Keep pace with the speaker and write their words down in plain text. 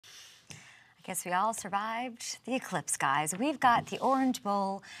I guess we all survived the eclipse, guys. We've got the Orange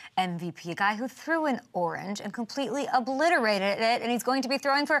Bowl MVP, a guy who threw an orange and completely obliterated it, and he's going to be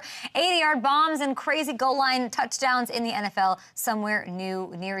throwing for 80-yard bombs and crazy goal line touchdowns in the NFL somewhere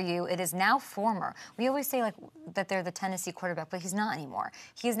new near you. It is now former. We always say like that they're the Tennessee quarterback, but he's not anymore.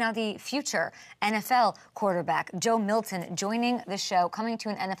 He is now the future NFL quarterback. Joe Milton joining the show, coming to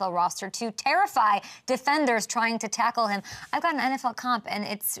an NFL roster to terrify defenders trying to tackle him. I've got an NFL comp, and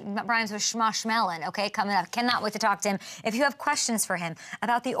it rhymes with Schmelin, okay, coming up. Cannot wait to talk to him. If you have questions for him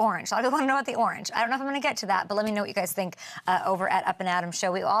about the orange, a lot of people want to know about the orange. I don't know if I'm going to get to that, but let me know what you guys think over at Up and Adams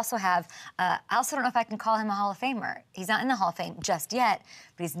Show. We also have, I also don't know if I can call him a Hall of Famer. He's not in the Hall of Fame just yet,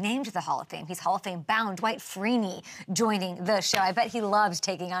 but he's named to the Hall of Fame. He's Hall of Fame bound. Dwight Freeney joining the show. I bet he loved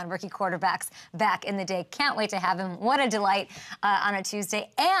taking on rookie quarterbacks back in the day. Can't wait to have him. What a delight on a Tuesday.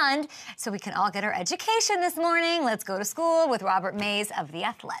 And so we can all get our education this morning. Let's go to school with Robert Mays of The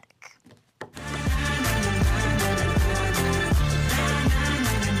Athletic.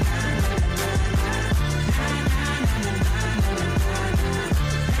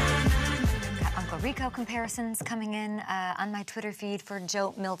 Rico comparisons coming in on my Twitter feed for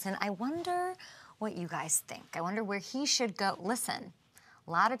Joe Milton. I wonder what you guys think. I wonder where he should go. Listen,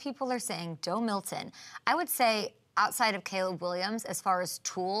 a lot of people are saying Joe Milton. I would say outside of Caleb Williams, as far as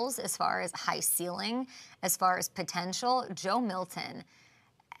tools, as far as high ceiling, as far as potential, Joe Milton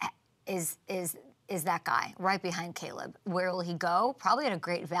is that guy right behind Caleb. Where will he go? Probably at a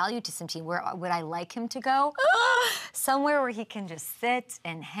great value to some team. Where would I like him to go? Somewhere where he can just sit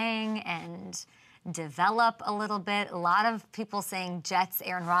and hang and develop a little bit. A lot of people saying Jets,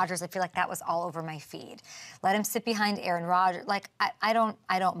 Aaron Rodgers. I feel like that was all over my feed. Let him sit behind Aaron Rodgers. Like I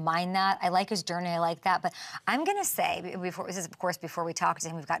don't mind that. I like his journey. I like that. But I'm gonna say before this is of course before we talk to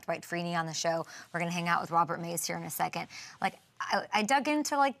him, we've got Dwight Freeney on the show. We're gonna hang out with Robert Mays here in a second. Like I dug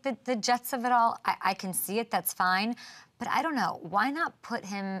into like the Jets of it all. I can see it. That's fine. But I don't know. Why not put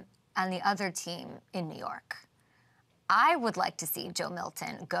him on the other team in New York? I would like to see Joe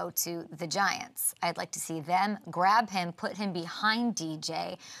Milton go to the Giants. I'd like to see them grab him, put him behind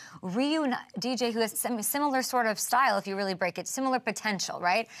DJ, reunite DJ, who has similar sort of style, if you really break it, similar potential,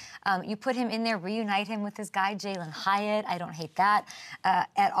 right? You put him in there, reunite him with his guy Jalen Hyatt. I don't hate that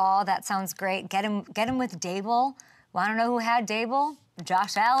at all. That sounds great. Get him with Dable. Want to know who had Dable?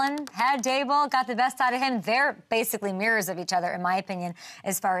 Josh Allen had Dable, got the best out of him. They're basically mirrors of each other, in my opinion,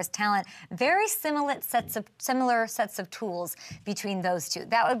 as far as talent. Very similar sets of tools between those two.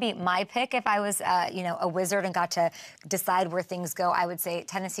 That would be my pick if I was, a wizard and got to decide where things go. I would say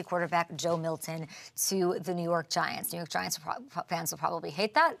Tennessee quarterback Joe Milton to the New York Giants. New York Giants fans will probably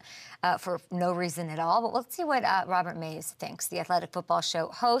hate that for no reason at all. But let's see what Robert Mays thinks, the Athletic Football Show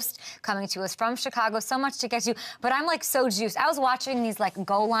host, coming to us from Chicago. So much to get to, but I'm like so juiced. I was watching these like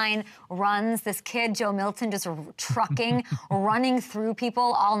goal line runs. This kid, Joe Milton, just trucking, running through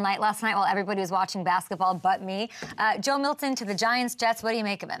people all night last night while everybody was watching basketball but me. Joe Milton to the Giants, Jets, what do you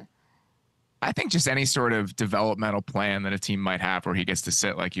make of him? I think just any sort of developmental plan that a team might have where he gets to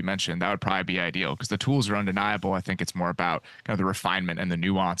sit, like you mentioned, that would probably be ideal because the tools are undeniable. I think it's more about kind of the refinement and the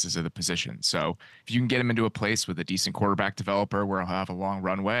nuances of the position. So if you can get him into a place with a decent quarterback developer where he'll have a long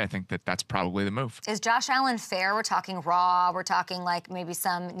runway, I think that's probably the move. Is Josh Allen fair? We're talking raw. We're talking like maybe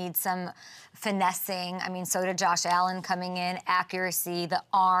needs some finessing. I mean, so did Josh Allen coming in. Accuracy, the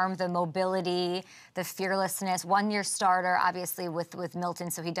arm, the mobility, the fearlessness. One-year starter, obviously, with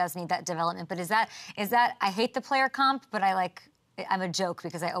Milton, so he does need that development. But is that? I hate the player comp, but I'm a joke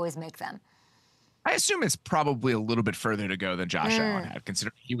because I always make them. I assume it's probably a little bit further to go than Josh Allen had,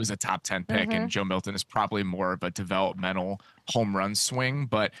 considering he was a top 10 pick, and Joe Milton is probably more of a developmental home run swing.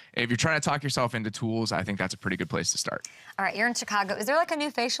 But if you're trying to talk yourself into tools, I think that's a pretty good place to start. All right, you're in Chicago. Is there like a new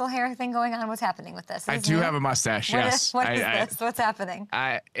facial hair thing going on? What's happening with this? I do have a mustache, yes. What is this? What's happening?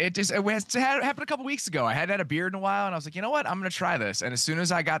 It happened a couple weeks ago. I hadn't had a beard in a while, and I was like, you know what? I'm going to try this. And as soon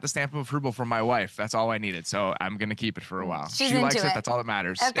as I got the stamp of approval from my wife, that's all I needed. So I'm going to keep it for a while. She likes it. That's all that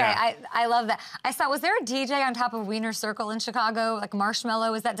matters. Okay, yeah. I love that. I saw, was there a DJ on top of Wiener Circle in Chicago, like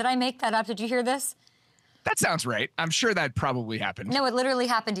Marshmallow? Did I make that up? Did you hear this? That sounds right. I'm sure that probably happened. No, it literally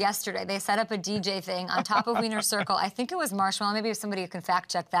happened yesterday. They set up a DJ thing on top of Wiener Circle. I think it was Marshmallow. Maybe somebody can fact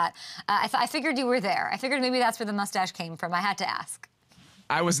check that. I figured you were there. I figured maybe that's where the mustache came from. I had to ask.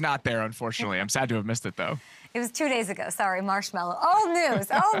 I was not there, unfortunately. I'm sad to have missed it, though. It was 2 days ago. Sorry, Marshmallow. Old news,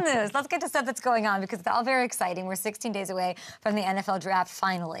 old news. Let's get to stuff that's going on because it's all very exciting. We're 16 days away from the NFL draft,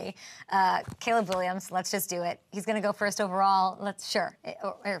 finally. Caleb Williams, let's just do it. He's going to go first overall.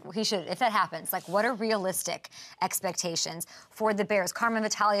 He should, if that happens. Like, what are realistic expectations for the Bears? Carmen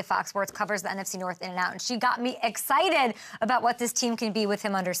Vitalia, Fox Sports, covers the NFC North in and out, and she got me excited about what this team can be with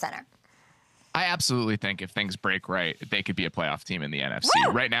him under center. I absolutely think if things break right, they could be a playoff team in the NFC.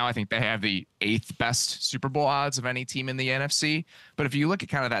 Woo! Right now, I think they have the 8th best Super Bowl odds of any team in the NFC. But if you look at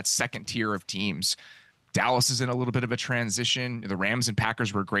kind of that second tier of teams, Dallas is in a little bit of a transition. The Rams and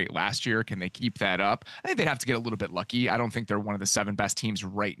Packers were great last year. Can they keep that up? I think they'd have to get a little bit lucky. I don't think they're one of the 7 best teams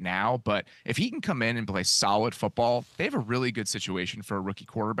right now, but if he can come in and play solid football, they have a really good situation for a rookie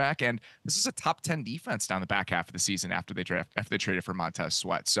quarterback. And this is a top 10 defense down the back half of the season after they traded for Montez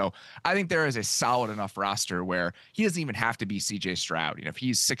Sweat. So I think there is a solid enough roster where he doesn't even have to be CJ Stroud. If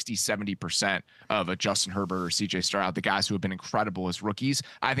he's 60-70% of a Justin Herbert or CJ Stroud, the guys who have been incredible as rookies,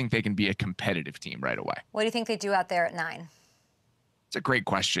 I think they can be a competitive team right away. What do you think they do out there at 9? It's a great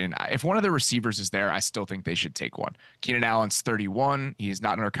question. If one of the receivers is there, I still think they should take one. Keenan Allen's 31. He's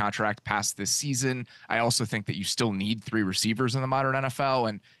not under contract past this season. I also think that you still need 3 receivers in the modern NFL.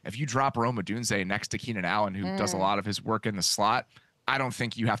 And if you drop Rome Odunze next to Keenan Allen, who does a lot of his work in the slot, I don't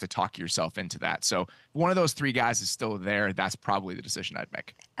think you have to talk yourself into that. So if one of those 3 guys is still there, that's probably the decision I'd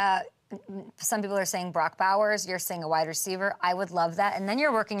make. Some people are saying Brock Bowers. You're saying a wide receiver. I would love that. And then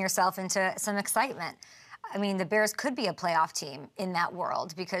you're working yourself into some excitement. I mean, the Bears could be a playoff team in that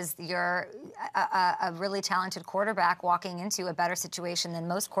world because you're a really talented quarterback walking into a better situation than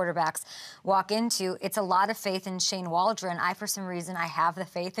most quarterbacks walk into. It's a lot of faith in Shane Waldron. For some reason, I have the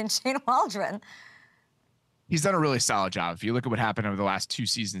faith in Shane Waldron. He's done a really solid job. If you look at what happened over the last 2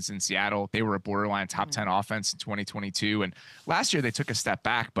 seasons in Seattle, they were a borderline top 10 offense in 2022. And last year they took a step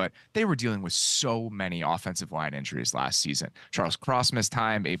back, but they were dealing with so many offensive line injuries last season. Charles Cross missed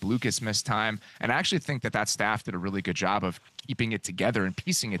time, Abe Lucas missed time. And I actually think that staff did a really good job of keeping it together and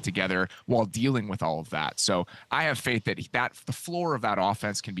piecing it together while dealing with all of that. So I have faith that the floor of that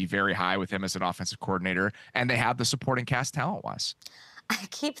offense can be very high with him as an offensive coordinator, and they have the supporting cast talent-wise. I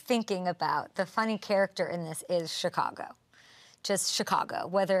keep thinking about the funny character in this is Chicago. Just Chicago,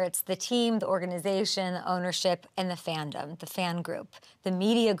 whether it's the team, the organization, the ownership, and the fandom, the fan group, the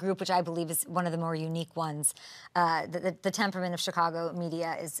media group, which I believe is one of the more unique ones. The temperament of Chicago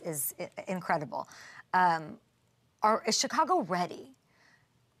media is incredible. Is Chicago ready?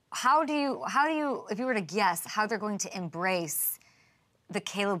 How do you, if you were to guess, how they're going to embrace the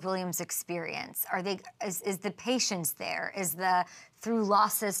Caleb Williams experience? Is the patience there? Is the through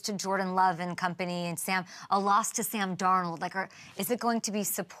losses to Jordan Love and company and a loss to Sam Darnold? Is it going to be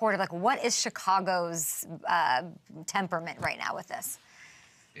supportive? What is Chicago's temperament right now with this?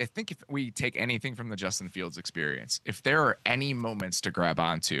 I think if we take anything from the Justin Fields experience, if there are any moments to grab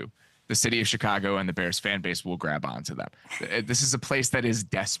onto, the city of Chicago and the Bears fan base will grab onto them. This is a place that is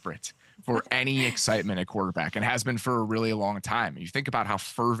desperate for any excitement at quarterback and has been for a really long time. You think about how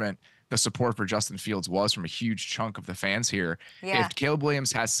fervent the support for Justin Fields was from a huge chunk of the fans here. Yeah. If Caleb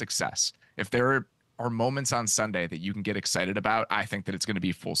Williams has success, if there are moments on Sunday that you can get excited about, I think that it's going to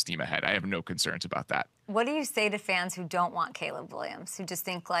be full steam ahead. I have no concerns about that. What do you say to fans who don't want Caleb Williams, who just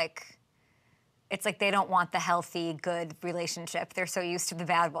think it's like they don't want the healthy, good relationship? They're so used to the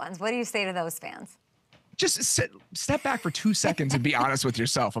bad ones. What do you say to those fans? Just step back for 2 seconds and be honest with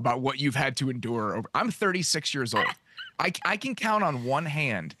yourself about what you've had to endure. I'm 36 years old. I can count on one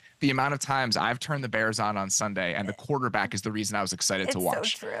hand the amount of times I've turned the Bears on Sunday, and the quarterback is the reason I was excited to watch.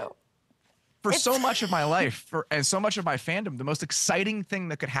 It's so true. For so much of my life, and so much of my fandom, the most exciting thing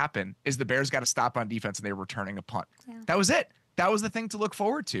that could happen is the Bears got to stop on defense and they were returning a punt. Yeah. That was it. That was the thing to look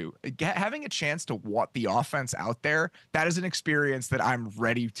forward to. Having a chance to want the offense out there, that is an experience that I'm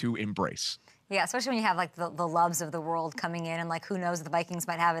ready to embrace. Yeah, especially when you have the Loves of the world coming in, and who knows, the Vikings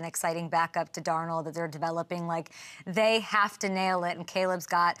might have an exciting backup to Darnold that they're developing. They have to nail it, and Caleb's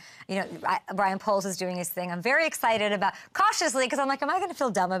got, Brian Poles is doing his thing. I'm very excited about, cautiously, because I'm am I going to feel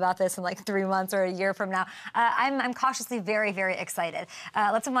dumb about this in 3 months or a year from now? I'm cautiously very, very excited.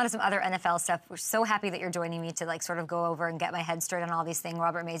 Let's move on to some other NFL stuff. We're so happy that you're joining me to sort of go over and get my head straight on all these things.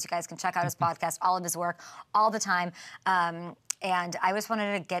 Robert Mays, you guys can check out his podcast, all of his work, all the time. And I just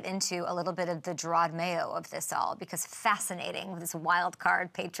wanted to get into a little bit of the Gerard Mayo of this all, because fascinating with this wild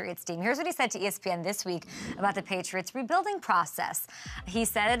card Patriots team. Here's what he said to ESPN this week about the Patriots rebuilding process. He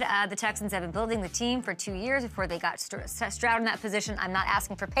said the Texans have been building the team for 2 years before they got Stroud in that position. I'm not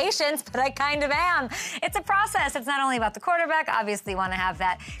asking for patience, but I kind of am. It's a process. It's not only about the quarterback. Obviously, you want to have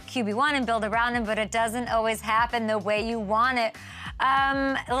that QB1 and build around him, but it doesn't always happen the way you want it.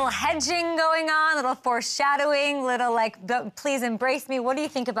 A little hedging going on, a little foreshadowing, little please embrace me. What do you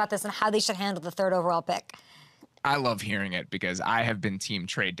think about this and how they should handle the 3rd overall pick? I love hearing it because I have been team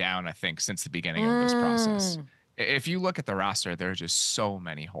trade down, I think, since the beginning of this process. If you look at the roster, there are just so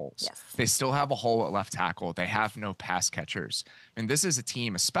many holes. Yes. They still have a hole at left tackle. They have no pass catchers. And this is a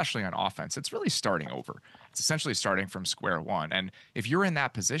team, especially on offense, it's really starting over. It's essentially starting from square one. And if you're in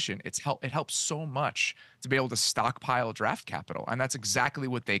that position, it helps so much to be able to stockpile draft capital. And that's exactly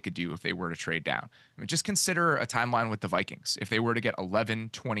what they could do if they were to trade down. I mean, just consider a timeline with the Vikings. If they were to get 11,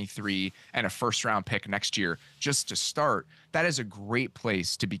 23, and a first-round pick next year just to start, that is a great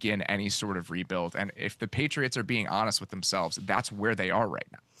place to begin any sort of rebuild. And if the Patriots are being honest with themselves, that's where they are right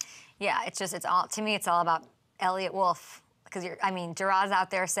now. Yeah, to me, it's all about Elliott Wolf. Because Gerard's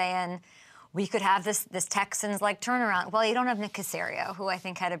out there saying we could have this Texans like turnaround. Well, you don't have Nick Caserio, who I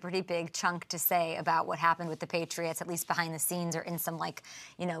think had a pretty big chunk to say about what happened with the Patriots, at least behind the scenes or in some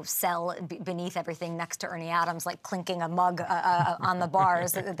cell beneath everything next to Ernie Adams, like clinking a mug on the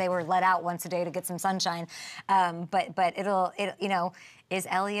bars that they were let out once a day to get some sunshine. Is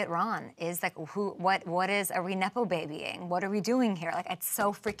Elliott Ron? Is what are we nepo babying? What are we doing here? Like, it's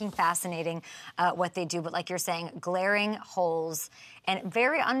so freaking fascinating what they do. But like you're saying, glaring holes and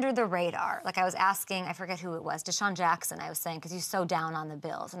very under the radar. Like I was asking, I forget who it was, Deshaun Jackson, I was saying, because he's so down on the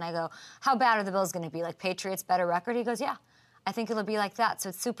Bills. And I go, how bad are the Bills going to be? Like Patriots better record? He goes, yeah. I think it'll be like that. So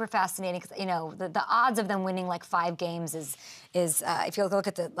it's super fascinating because, the odds of them winning like 5 games is if you look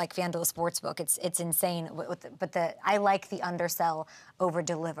at the FanDuel Sportsbook, it's insane. I like the undersell, over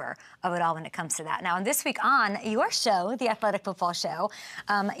deliver of it all when it comes to that. Now, and this week on your show, the Athletic Football Show,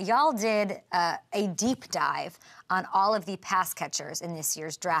 y'all did a deep dive on all of the pass catchers in this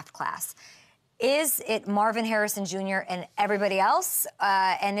year's draft class. Is it Marvin Harrison Jr. and everybody else?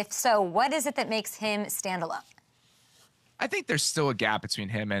 And if so, what is it that makes him stand alone? I think there's still a gap between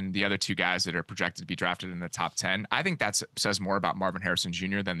him and the other 2 guys that are projected to be drafted in the top 10. I think that says more about Marvin Harrison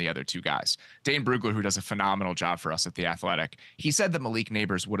Jr. than the other 2 guys. Dane Brugler, who does a phenomenal job for us at The Athletic, he said that Malik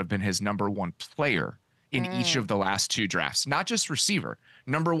Neighbors would have been his #1 player in each of the last 2 drafts. Not just receiver,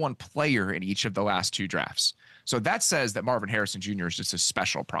 #1 player in each of the last 2 drafts. So that says that Marvin Harrison Jr. is just a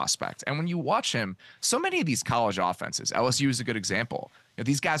special prospect. And when you watch him, so many of these college offenses, LSU is a good example.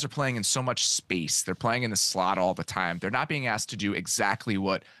 These guys are playing in so much space. They're playing in the slot all the time. They're not being asked to do exactly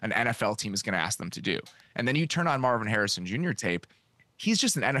what an NFL team is going to ask them to do. And then you turn on Marvin Harrison Jr. tape. He's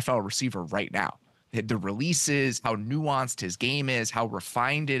just an NFL receiver right now. The releases, how nuanced his game is, how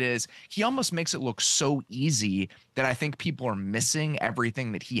refined it is. He almost makes it look so easy that I think people are missing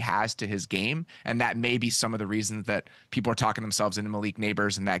everything that he has to his game. And that may be some of the reasons that people are talking themselves into Malik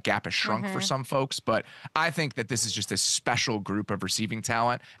Neighbors and that gap has shrunk for some folks. But I think that this is just a special group of receiving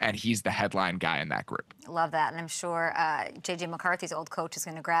talent, and he's the headline guy in that group. Love that. And I'm sure J.J. McCarthy's old coach is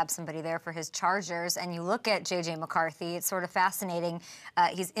going to grab somebody there for his Chargers. And you look at J.J. McCarthy, it's sort of fascinating.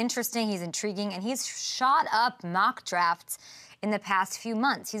 He's interesting, he's intriguing, and he's shot up mock drafts in the past few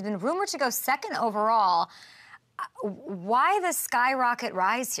months. He's been rumored to go 2nd overall. Why the skyrocket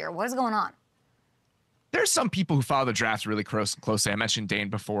rise here? What is going on? There's some people who follow the draft really closely. I mentioned Dane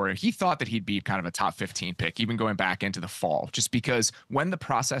before. He thought that he'd be kind of a top 15 pick, even going back into the fall, just because when the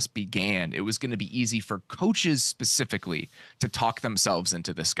process began, it was going to be easy for coaches specifically to talk themselves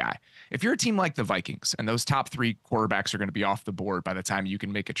into this guy. If you're a team like the Vikings and those top 3 quarterbacks are going to be off the board by the time you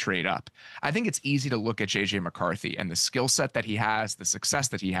can make a trade up, I think it's easy to look at J.J. McCarthy and the skill set that he has, the success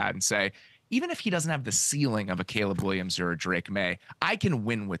that he had, and say, even if he doesn't have the ceiling of a Caleb Williams or a Drake May, I can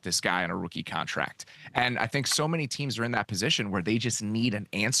win with this guy on a rookie contract. And I think so many teams are in that position where they just need an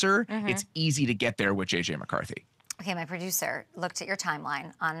answer. It's easy to get there with J.J. McCarthy. Okay, my producer looked at your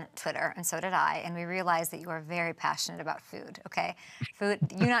timeline on Twitter, and so did I, and we realized that you are very passionate about food, okay? Food,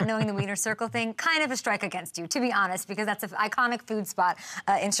 you not knowing the Wiener Circle thing, kind of a strike against you, to be honest, because that's an iconic food spot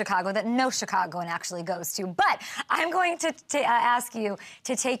in Chicago that no Chicagoan actually goes to. But I'm going to ask you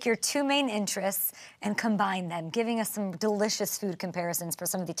to take your 2 main interests and combine them, giving us some delicious food comparisons for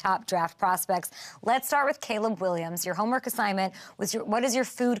some of the top draft prospects. Let's start with Caleb Williams. Your homework assignment was what is your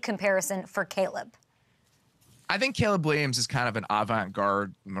food comparison for Caleb? I think Caleb Williams is kind of an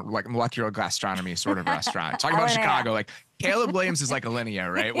avant-garde, like molecular gastronomy sort of restaurant. Talking about Chicago, like Caleb Williams is like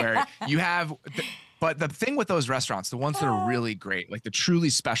Alinea, right? Where you have, but the thing with those restaurants, the ones that are really great, like the truly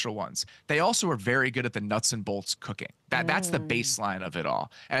special ones, they also are very good at the nuts and bolts cooking. That's the baseline of it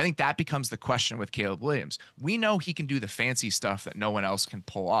all. And I think that becomes the question with Caleb Williams. We know he can do the fancy stuff that no one else can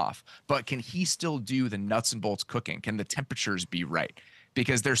pull off, but can he still do the nuts and bolts cooking? Can the temperatures be right?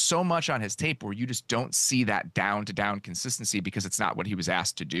 Because there's so much on his tape where you just don't see that down-to-down consistency because it's not what he was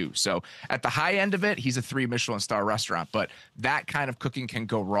asked to do. So at the high end of it, he's a 3 Michelin star restaurant, but that kind of cooking can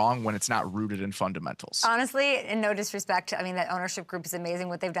go wrong when it's not rooted in fundamentals. Honestly, in no disrespect, I mean, that ownership group is amazing.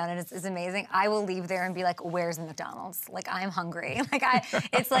 What they've done is amazing. I will leave there and be like, where's the McDonald's? Like, I'm hungry. Like,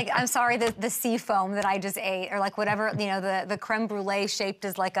 it's like, I'm sorry, the sea foam that I just ate, or like whatever, you know, the creme brulee shaped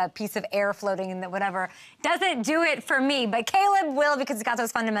as like a piece of air floating in the whatever, doesn't do it for me. But Caleb will, because He's got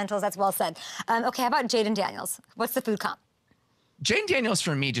those fundamentals. That's well said. Okay, how about Jaden Daniels? What's the food comp? Jaden Daniels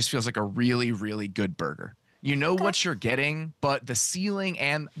for me just feels like a really, really good burger. You know what you're getting, but the ceiling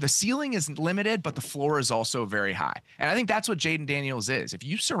is limited, but the floor is also very high. And I think that's what Jaden Daniels is. If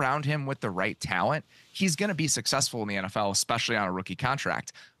you surround him with the right talent, he's going to be successful in the NFL, especially on a rookie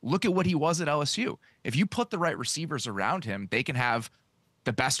contract. Look at what he was at LSU. If you put the right receivers around him, they can have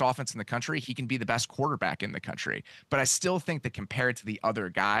the best offense in the country. He can be the best quarterback in the country. But I still think that compared to the other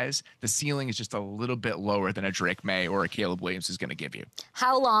guys, the ceiling is just a little bit lower than a Drake May or a Caleb Williams is going to give you.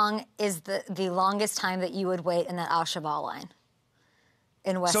 How long is the longest time that you would wait in that Al-Shabaab line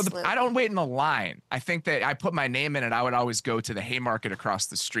in West Loop? I don't wait in the line. I think that I put my name in it. I would always go to the Haymarket across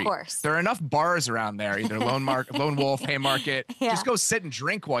the street. Of course. There are enough bars around there, either Lone Wolf, Haymarket. Yeah. Just go sit and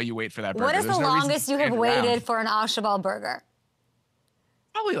drink while you wait for that burger. What is the longest you have waited for an Al-Shabaab burger?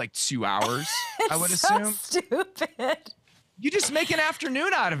 Probably like 2 hours, I would assume. So stupid. You just make an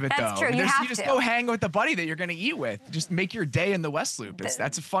afternoon out of it, though. That's true. You just go hang with the buddy that you're going to eat with. Just make your day in the West Loop.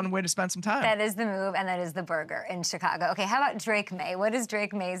 That's a fun way to spend some time. That is the move, and that is the burger in Chicago. Okay, how about Drake May? What is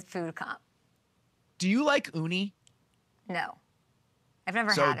Drake May's food comp? Do you like uni? No. I've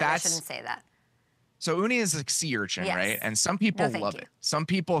never had it. I shouldn't say that. So uni is like sea urchin, right? And some people love it. Some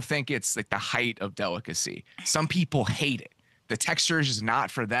people think it's like the height of delicacy. Some people hate it. The texture is just not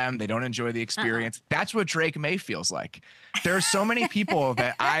for them. They don't enjoy the experience. That's what Drake May feels like. There are so many people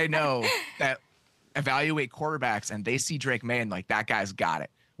that I know that evaluate quarterbacks and they see Drake May and like, that guy's got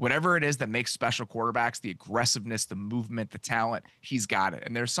it. Whatever it is that makes special quarterbacks, the aggressiveness, the movement, the talent, he's got it.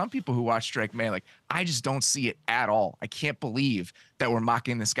 And there's some people who watch Drake May like, I just don't see it at all. I can't believe that we're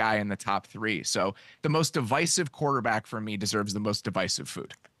mocking this guy in the top 3. So the most divisive quarterback for me deserves the most divisive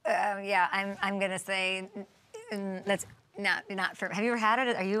food. Yeah, I'm going to say that's not for. Have you ever had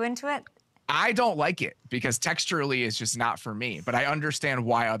it? Are you into it? I don't like it because texturally it's just not for me, but I understand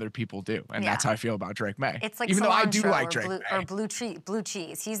why other people do, and that's how I feel about Drake May. It's like even though I do like Drake May. Or blue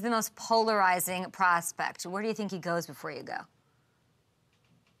cheese. He's the most polarizing prospect. Where do you think he goes before you go?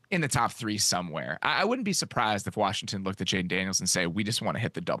 In the top 3 somewhere. I wouldn't be surprised if Washington looked at Jaden Daniels and say, we just want to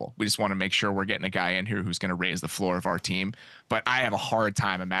hit the double. We just want to make sure we're getting a guy in here who's going to raise the floor of our team. But I have a hard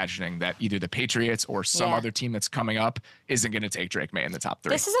time imagining that either the Patriots or some other team that's coming up isn't going to take Drake May in the top 3.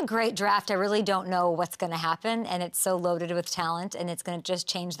 This is a great draft. I really don't know what's going to happen, and it's so loaded with talent, and it's going to just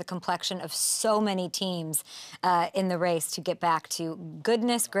change the complexion of so many teams in the race to get back to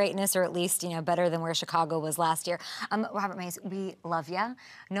goodness, greatness, or at least, better than where Chicago was last year. Robert Mays, we love you.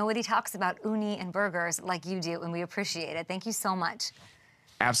 Nobody talks about uni and burgers like you do, and we appreciate it. Thank you so much.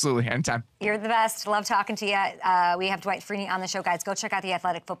 Absolutely. Anytime. You're the best. Love talking to you. We have Dwight Freeney on the show, guys. Go check out the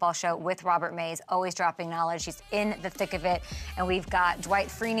Athletic Football Show with Robert Mays, always dropping knowledge. He's in the thick of it. And we've got Dwight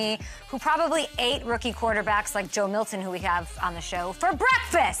Freeney, who probably ate rookie quarterbacks like Joe Milton, who we have on the show, for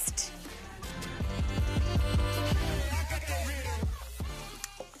breakfast.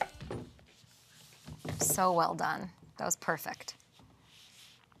 So well done. That was perfect.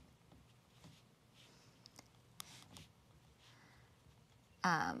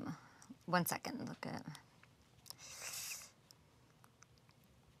 One second, look at it.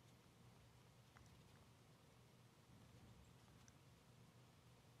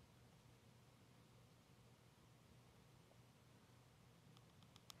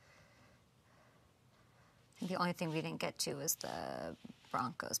 I think the only thing we didn't get to is the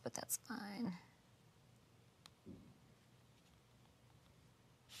Broncos, but that's fine.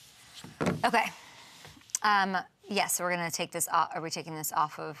 Okay. Yes, we're going to take this off. Are we taking this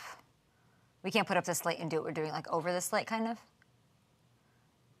off of? We can't put up the slate and do what we're doing, like over the slate, kind of.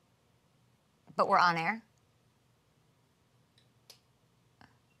 But we're on air.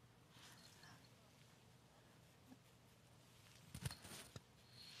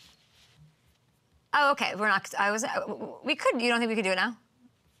 Oh, okay. We're not. We could. You don't think we could do it now?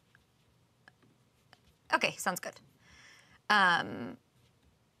 Okay, sounds good. I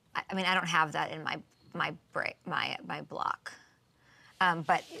mean, I don't have that in my block.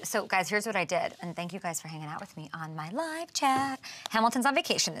 But so, guys, here's what I did, and thank you guys for hanging out with me on my live chat. Hamilton's on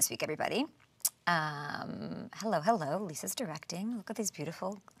vacation this week, everybody. Hello. Lisa's directing. Look at these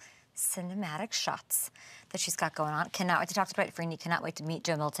beautiful cinematic shots that she's got going on. Cannot wait to talk to Dwight Freeney. Cannot wait to meet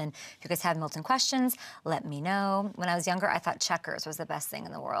Joe Milton. If you guys have Milton questions, let me know. When I was younger, I thought Checkers was the best thing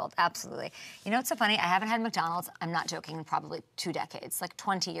in the world. Absolutely. You know what's so funny? I haven't had McDonald's. I'm not joking. In probably 2 decades, like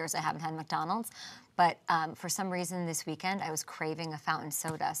 20 years, I haven't had McDonald's. But for some reason this weekend, I was craving a fountain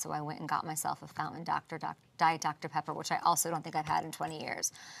soda, so I went and got myself a fountain Diet Dr. Pepper, which I also don't think I've had in 20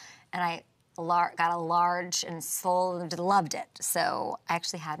 years. And I got a large and loved it. So I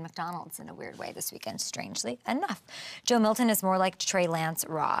actually had McDonald's in a weird way this weekend, strangely enough. Joe Milton is more like Trey Lance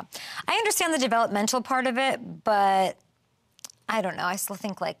raw. I understand the developmental part of it, but I don't know. I still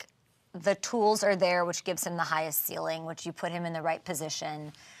think like the tools are there, which gives him the highest ceiling, which you put him in the right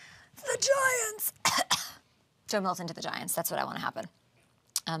position. The Giants. Joe Milton to the Giants. That's what I want to happen.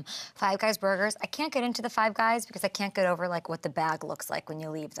 Five Guys burgers. I can't get into the Five Guys because I can't get over like what the bag looks like when you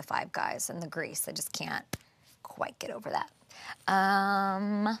leave the Five Guys and the grease. I just can't quite get over that.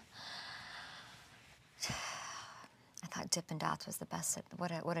 I thought Dippin' Dots was the best.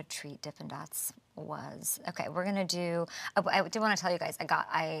 What a treat Dippin' Dots was. Okay, we're gonna do. I did want to tell you guys.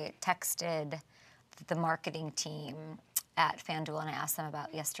 I texted the marketing team at FanDuel and I asked them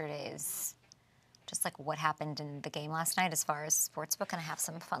about yesterday's. Just like what happened in the game last night as far as sportsbook, and I have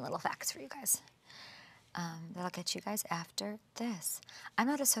some fun little facts for you guys that I'll get you guys after this. I'm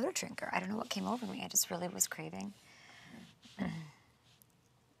not a soda drinker. I don't know what came over me. I just really was craving.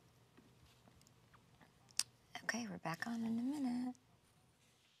 Okay, we're back on in a minute.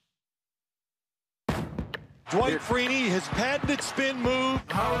 Dwight Freeney, his patented spin move.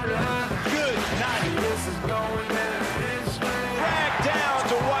 Good night. This is going Drag down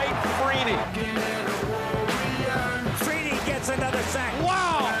Dwight Freeney. Freeney gets another sack.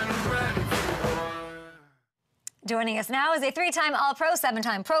 Wow! Joining us now is a three-time All-Pro,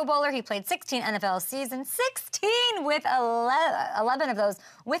 seven-time Pro Bowler. He played 16 NFL seasons, 16 with 11 of those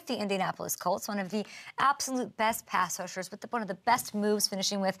with the Indianapolis Colts, one of the absolute best pass rushers with one of the best moves,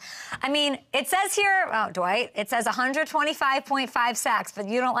 finishing with, I mean, it says here, oh, Dwight, it says 125.5 sacks, but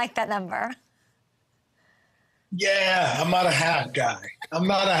you don't like that number. Yeah, I'm not a half guy. I'm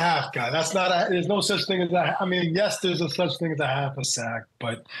not a half guy. There's no such thing as I mean, yes, there's a such thing as a half a sack,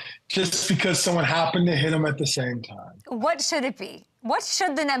 but just because someone happened to hit him at the same time. What should it be? What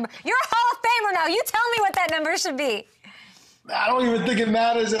should the number? You're a Hall of Famer now. You tell me what that number should be. I don't even think it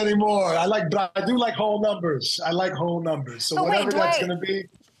matters anymore. But I do like whole numbers. I like whole numbers. So whatever that's going to be,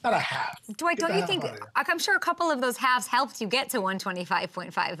 not a half. Dwight, don't you think, I'm sure a couple of those halves helped you get to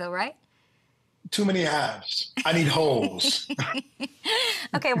 125.5 though, right? Too many halves. I need holes.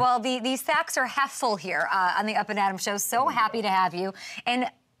 Okay, well, the sacks are half full here on the Up and Adam Show. So happy to have you. And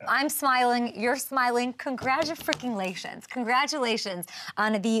I'm smiling, you're smiling. Congratulations. Congratulations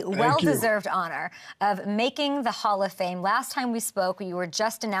on the well-deserved honor of making the Hall of Fame. Last time we spoke, you were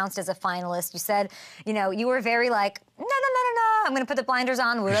just announced as a finalist. You said, you know, you were very like, no. I'm going to put the blinders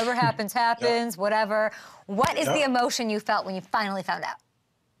on. Whatever happens, happens, whatever. What is the emotion you felt when you finally found out?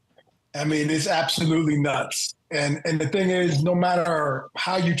 I mean, it's absolutely nuts. And the thing is, no matter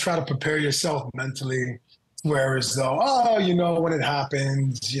how you try to prepare yourself mentally, where as though, oh, you know, when it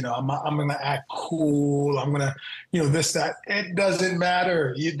happens, you know, I'm going to act cool. I'm going to, you know, this, that. It doesn't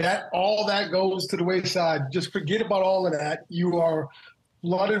matter. All that goes to the wayside. Just forget about all of that. You are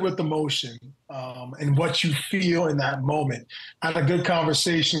flooded with emotion and what you feel in that moment. I had a good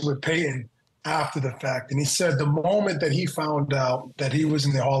conversation with Peyton after the fact, and he said the moment that he found out that he was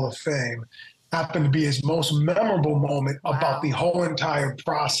in the Hall of Fame happened to be his most memorable moment about the whole entire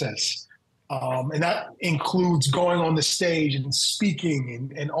process. And that includes going on the stage and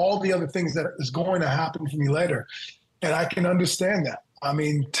speaking and all the other things that is going to happen for me later. And I can understand that. I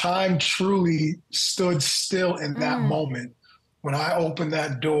mean, time truly stood still in that moment. When I opened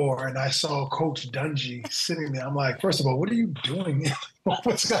that door and I saw Coach Dungy sitting there, I'm like, first of all, what are you doing?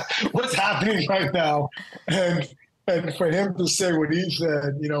 What's happening right now? And for him to say what he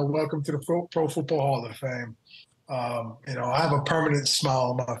said, you know, welcome to the Pro Football Hall of Fame. You know, I have a permanent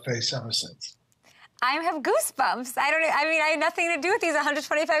smile on my face ever since. I have goosebumps. I had nothing to do with these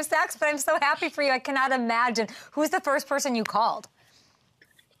 125 sacks, but I'm so happy for you. I cannot imagine. Who's the first person you called?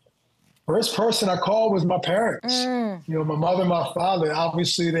 First person I called was my parents. You know, my mother and my father.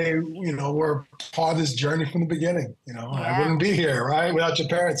 Obviously, they, you know, were part of this journey from the beginning. You know, I wouldn't be here, right, without your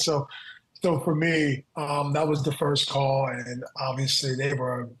parents. So for me, that was the first call, and obviously they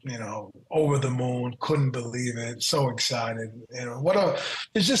were, you know, over the moon, couldn't believe it, so excited. You know,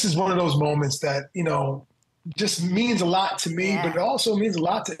 it just is one of those moments that, you know, just means a lot to me, but it also means a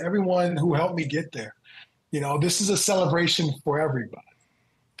lot to everyone who helped me get there. You know, this is a celebration for everybody.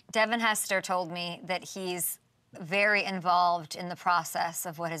 Devin Hester told me that he's very involved in the process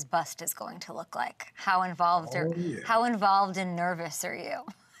of what his bust is going to look like. How involved and nervous are you?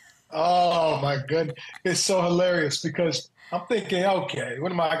 Oh, my goodness. It's so hilarious because I'm thinking, okay,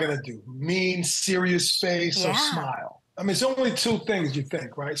 what am I going to do? Mean, serious face or smile? I mean, it's only two things you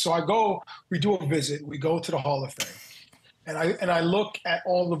think, right? So we do a visit, we go to the Hall of Fame, and I look at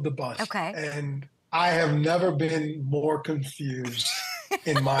all of the busts. Okay. And I have never been more confused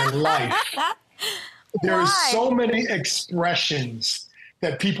in my life. There's Why? so many expressions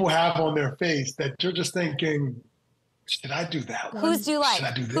that people have on their face that you're just thinking, should I do that one? Whose do you like? Should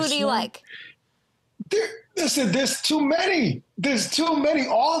I do this Who do you one? like? Listen, there's too many. There's too many.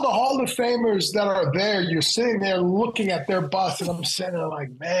 All the Hall of Famers that are there, you're sitting there looking at their bust, and I'm sitting there like,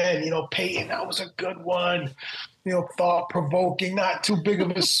 man, Peyton, that was a good one. Thought-provoking, not too big of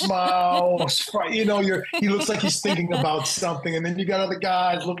a smile. He looks like he's thinking about something. And then you got other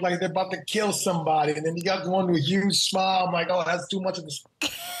guys look like they're about to kill somebody. And then you got one with a huge smile. I'm like, oh, that's too much of this.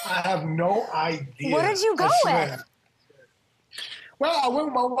 I have no idea. What did you go with? Well, I went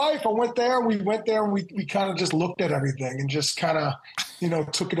with my wife. We went there and we kind of just looked at everything and just kind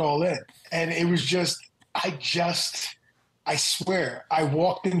of, took it all in. And it was just, I swear, I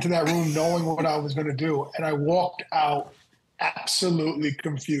walked into that room knowing what I was going to do, and I walked out absolutely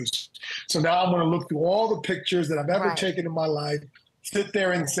confused. So now I'm going to look through all the pictures that I've ever taken in my life, sit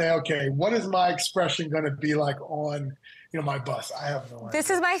there and say, okay, what is my expression going to be like on, my bus? I have no idea. This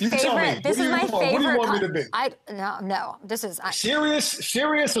is my favorite. This is my favorite. What do you want me to be? No. This is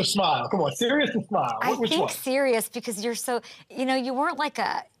serious or smile? Come on, serious or smile? Which one? Serious, because you're so, you weren't like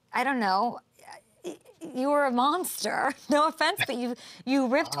I don't know. You were a monster. No offense, but you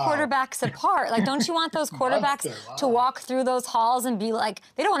ripped quarterbacks apart. Like, don't you want those quarterbacks to walk through those halls and be like,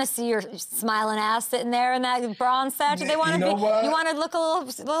 they don't want to see your smiling ass sitting there in that bronze statue. They want to you want to look a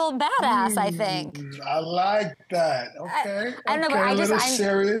little badass, I think. I like that. Okay. I don't know, but I'm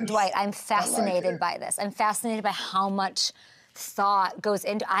serious. Dwight, I'm fascinated by this. I'm fascinated by how much thought goes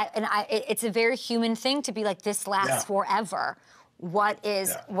into it's a very human thing to be like, this lasts forever. What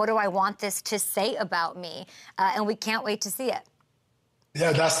do I want this to say about me? And we can't wait to see it.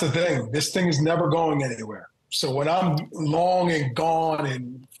 Yeah, that's the thing. This thing is never going anywhere. So when I'm long and gone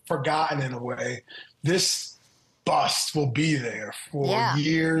and forgotten in a way, this bust will be there for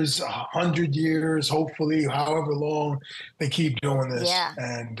years, 100 years, hopefully, however long they keep doing this. Yeah.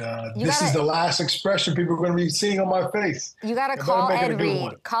 And this is the last expression people are going to be seeing on my face. You got to call Ed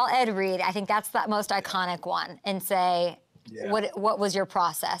Reed. Call Ed Reed. I think that's the most iconic one, and say, what was your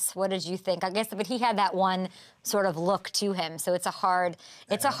process? What did you think? I guess, but he had that one sort of look to him, so it's a hard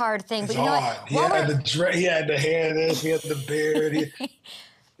thing. But you know what? He had the hair, he had the beard.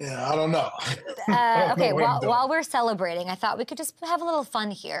 I don't know. Okay, while we're celebrating, I thought we could just have a little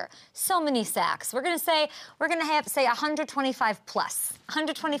fun here. So many sacks. We're gonna have 125 plus.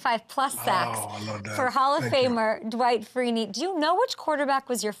 125 plus sacks for Hall of Famer Dwight Freeney. Do you know which quarterback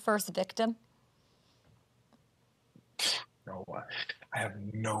was your first victim? No, I have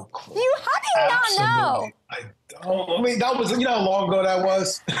no clue. How do you not know? I don't. I mean, that was, how long ago that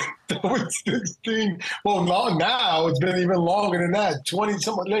was? 16. Well, now it's been even longer than that.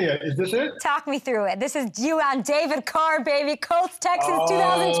 20-something later. Is this it? Talk me through it. This is you on David Carr, baby. Colts, Texans,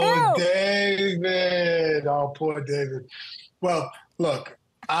 2002. Oh, David. Oh, poor David. Well, look,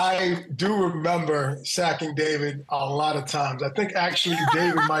 I do remember sacking David a lot of times. I think actually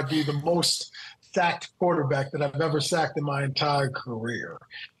David might be the most sacked quarterback that I've ever sacked in my entire career.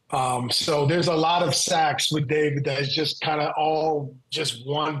 So there's a lot of sacks with David that is just kind of all just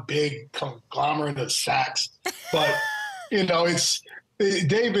one big conglomerate of sacks. But, it's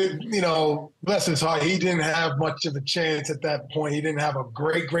David, bless his heart, he didn't have much of a chance at that point. He didn't have a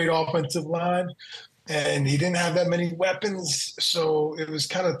great offensive line. And he didn't have that many weapons, so it was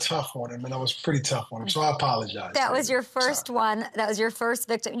kind of tough on him, and I was pretty tough on him, so I apologize. That was your first one. That was your first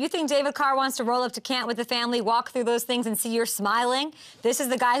victim. You think David Carr wants to roll up to Kent with the family, walk through those things, and see you're smiling? This is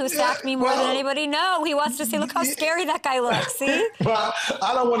the guy who sacked me more than anybody. No, he wants to see, look how scary that guy looks, see? Well,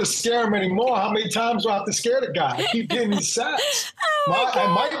 I don't want to scare him anymore. How many times do I have to scare the guy? I keep getting these sacks. It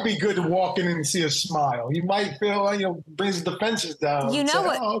might be good to walk in and see a smile. He might feel, brings the defenses down. You know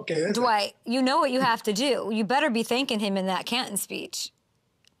what, Dwight, you know what you have to do. You better be thanking him in that Canton speech.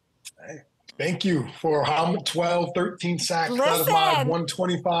 Hey, thank you for 12, 13 sacks out of my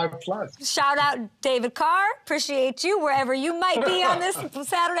 125 plus. Shout out David Carr. Appreciate you wherever you might be on this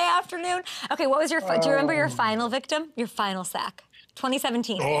Saturday afternoon. Okay, what was your, do you remember your final victim? Your final sack?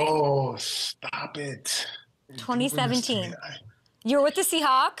 2017. Oh, stop it. 2017. You're with the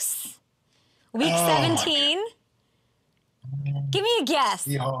Seahawks. Week 17. Give me a guess.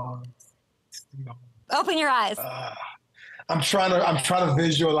 Seahawks. Open your eyes. I'm trying to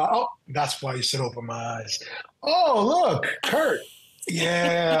visualize. Oh, that's why you said open my eyes. Oh, look, Kurt.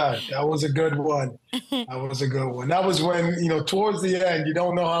 Yeah, that was a good one. That was when, towards the end, you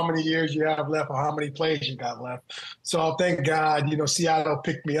don't know how many years you have left or how many plays you got left. So thank God, Seattle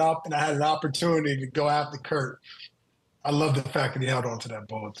picked me up and I had an opportunity to go after Kurt. I love the fact that he held on to that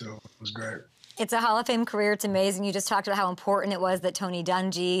ball, too. It was great. It's a Hall of Fame career. It's amazing. You just talked about how important it was that Tony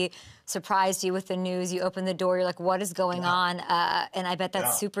Dungy surprised you with the news. You opened the door. You're like, what is going on? And I bet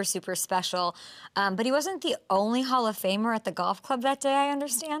that's super, super special. But he wasn't the only Hall of Famer at the golf club that day, I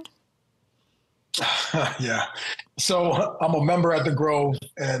understand. Yeah. So I'm a member at the Grove,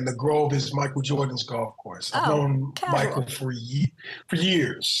 and the Grove is Michael Jordan's golf course. I've known Michael for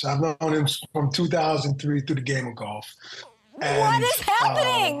years. I've known him from 2003 through the game of golf. And, what is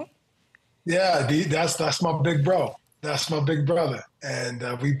happening? Yeah, that's my big bro. That's my big brother. And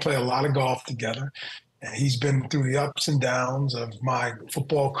we play a lot of golf together. And he's been through the ups and downs of my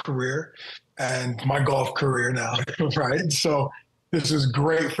football career and my golf career now, right? So this was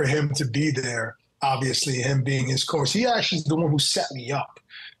great for him to be there, obviously, him being his coach. He actually is the one who set me up.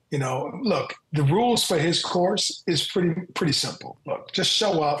 You know, look, the rules for his course is pretty simple. Look, just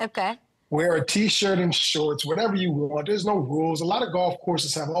show up. Okay. Wear a T-shirt and shorts, whatever you want. There's no rules. A lot of golf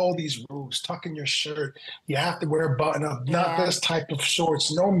courses have all these rules. Tuck in your shirt. You have to wear a button-up. Not this type of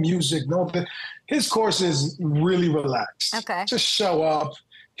shorts. No music. His course is really relaxed. Okay. Just show up.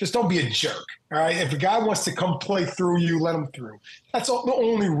 Just don't be a jerk. All right. If a guy wants to come play through you, let him through. That's the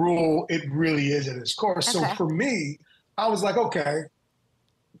only rule it really is at his course. Okay. So for me, I was like, okay,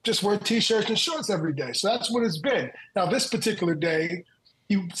 just wear T-shirts and shorts every day. So that's what it's been. Now, this particular day,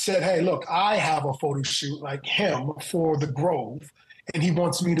 he said, hey, look, I have a photo shoot like him for the Grove, and he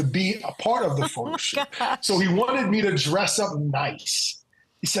wants me to be a part of the photo shoot. So he wanted me to dress up nice.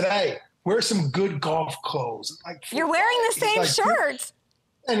 He said, hey, wear some good golf clothes. Like, you're wearing the same shirt.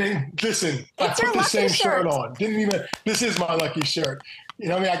 And then, listen, I put the same shirt on. This is my lucky shirt. You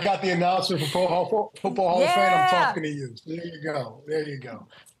know what I mean? I got the announcement for Football Hall of Fame. I'm talking to you. There you go. There you go.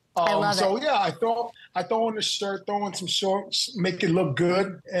 I love it. Yeah, I throw on the shirt, throw in some shorts, make it look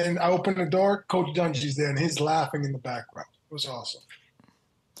good. And I open the door, Coach Dungy's there, and he's laughing in the background. It was awesome.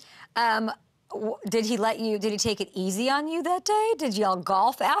 Did he take it easy on you that day? Did y'all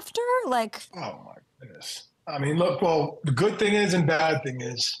golf after? Oh, my goodness. I mean, look, well, the good thing is and bad thing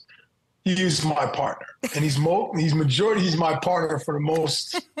is he's my partner. And he's my partner for the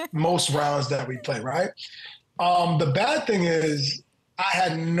most rounds that we play, right? The bad thing is I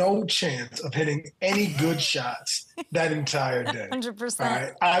had no chance of hitting any good shots that entire day. 100%.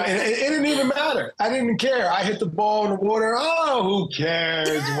 Right? It didn't even matter. I didn't care. I hit the ball in the water. Oh, who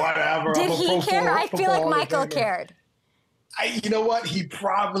cares? Whatever. Did he care? I feel like Michael cared. You know what? He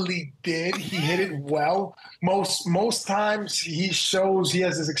probably did. He hit it well. Most times he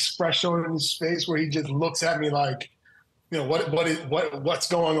has this expression on his face where he just looks at me like, you know, what's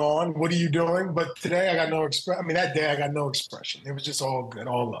going on? What are you doing? But today I got no expression. I mean, that day I got no expression. It was just all good,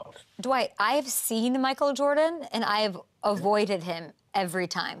 all love. Dwight, I've seen Michael Jordan and I've avoided him every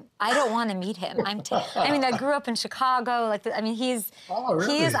time. I don't want to meet him. I grew up in Chicago. He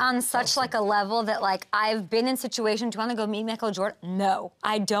is on such like a level that I've been in situations. Do you want to go meet Michael Jordan? No,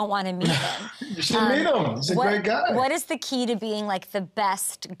 I don't want to meet him. You should meet him. He's a great guy. What is the key to being the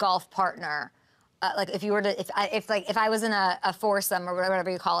best golf partner? If I was in a foursome or whatever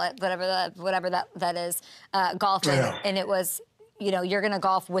you call it, whatever that is, golfing, and it was, you're going to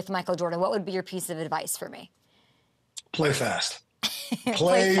golf with Michael Jordan, what would be your piece of advice for me? Play fast.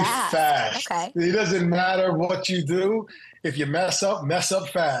 Play fast. Okay. It doesn't matter what you do. If you mess up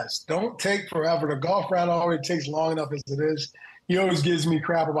fast. Don't take forever. The golf round already takes long enough as it is. He always gives me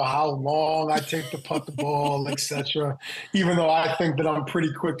crap about how long I take to putt the ball, etc. Even though I think that I'm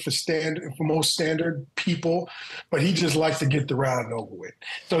pretty quick for most standard people, but he just likes to get the round over with.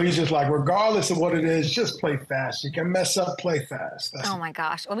 So he's just like, regardless of what it is, just play fast. You can mess up, play fast. Oh my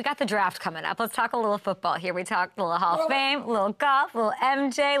gosh. Well, we got the draft coming up. Let's talk a little football here. We talked a little Hall of Fame, a little golf, a little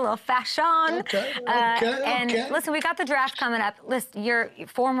MJ, a little fashion. Okay. Listen, we got the draft coming up. Listen, your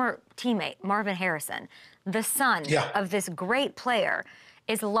former teammate, Marvin Harrison, the son of this great player,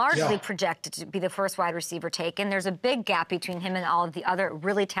 is largely projected to be the first wide receiver taken. There's a big gap between him and all of the other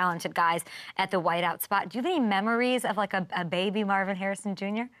really talented guys at the wideout spot. Do you have any memories of a baby Marvin Harrison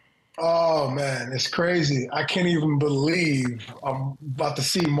Jr.? Oh, man, it's crazy. I can't even believe I'm about to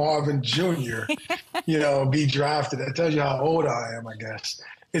see Marvin Jr., be drafted. That tells you how old I am, I guess.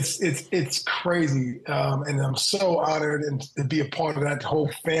 It's crazy, and I'm so honored to be a part of that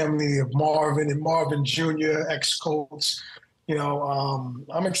whole family of Marvin and Marvin Jr., ex-Colts.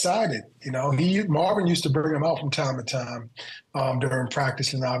 I'm excited. Marvin used to bring him out from time to time during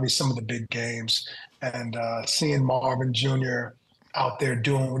practice and obviously some of the big games, and seeing Marvin Jr. out there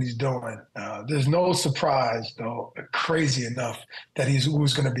doing what he's doing, there's no surprise, though, crazy enough that he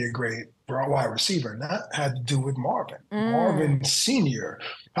was going to be a great wide receiver. And that had to do with Marvin. Marvin Sr.,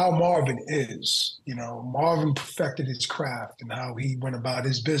 how Marvin is. Marvin perfected his craft and how he went about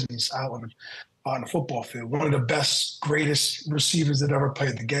his business out on the football field. One of the best, greatest receivers that ever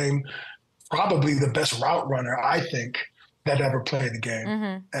played the game. Probably the best route runner, I think, that ever played the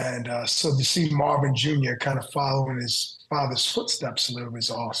game. And so to see Marvin Jr. kind of following his father's footsteps a little bit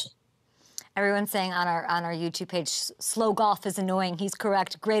is awesome. Everyone's saying on our YouTube page, slow golf is annoying. He's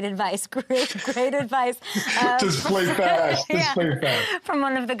correct. Great advice. Great advice. Just play fast. Just play fast. From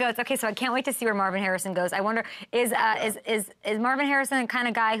one of the GOATs. Okay, so I can't wait to see where Marvin Harrison goes. I wonder, is Marvin Harrison the kind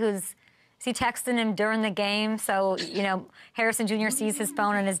of guy is he texting him during the game? So, you know, Harrison Jr. sees his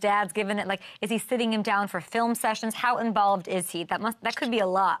phone and his dad's giving it, like, is he sitting him down for film sessions? How involved is he? That could be a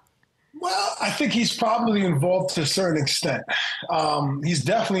lot. Well, I think he's probably involved to a certain extent. He's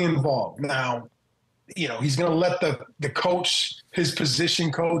definitely involved. Now, you know, he's going to let the coach, his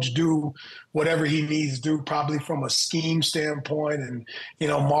position coach, do whatever he needs to do, probably from a scheme standpoint. And, you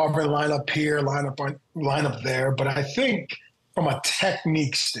know, Marvin line up here, line up there. But I think from a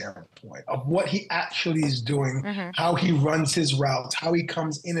technique standpoint of what he actually is doing, how he runs his routes, how he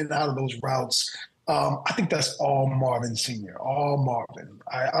comes in and out of those routes, I think that's all Marvin Sr., all Marvin.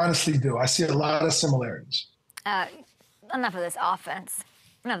 I honestly do. I see a lot of similarities. Enough of this offense.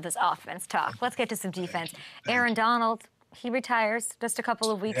 Enough of this offense talk. Let's get to some defense. Aaron Donald, he retires just a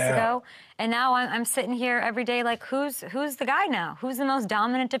couple of weeks ago. And now I'm sitting here every day like, who's the guy now? Who's the most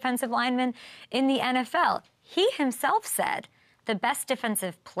dominant defensive lineman in the NFL? He himself said the best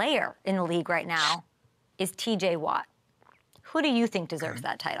defensive player in the league right now is T.J. Watt. Who do you think deserves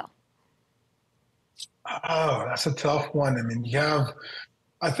that title? Oh, that's a tough one. I mean,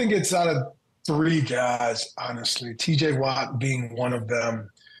 I think it's out of three guys, honestly. T.J. Watt being one of them,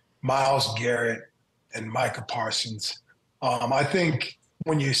 Myles Garrett, and Micah Parsons. I think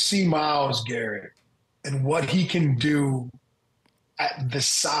when you see Myles Garrett and what he can do at the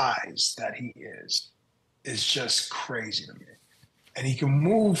size that he is just crazy to me. And he can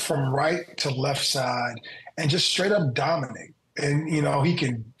move from right to left side and just straight up dominate. And, you know, he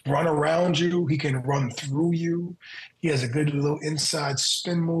can run around you. He can run through you. He has a good little inside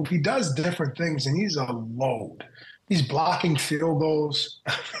spin move. He does different things, and he's a load. He's blocking field goals.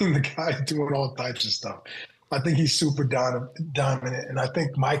 I mean, the guy's doing all types of stuff. I think he's super dominant. And I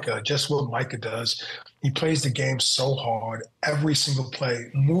think Micah, just what Micah does, he plays the game so hard, every single play,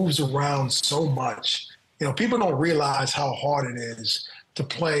 moves around so much. You know, people don't realize how hard it is to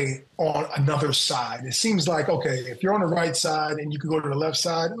play on another side. It seems like, okay, if you're on the right side and you can go to the left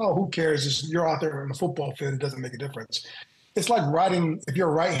side, oh, who cares? You're out there on the football field. It doesn't make a difference. It's like riding, if you're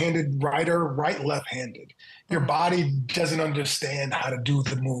a right-handed rider, right left-handed. Your body doesn't understand how to do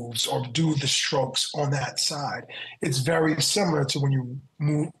the moves or do the strokes on that side. It's very similar to when you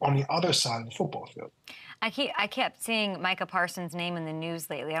move on the other side of the football field. I kept seeing Micah Parsons' name in the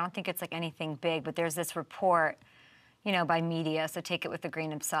news lately. I don't think it's like anything big, but there's this report, you know, by media, so take it with a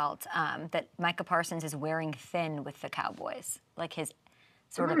grain of salt, that Micah Parsons is wearing thin with the Cowboys. Like his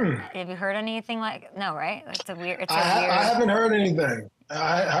sort of, have you heard anything like, no, right? It's a weird, I haven't heard anything.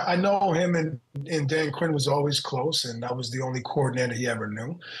 I know him and Dan Quinn was always close, and that was the only coordinator he ever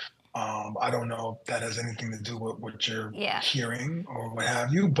knew. I don't know if that has anything to do with what you're hearing or what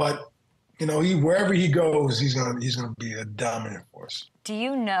have you, but you know, wherever he goes, he's gonna be a dominant force. Do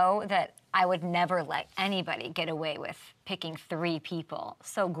you know that I would never let anybody get away with picking three people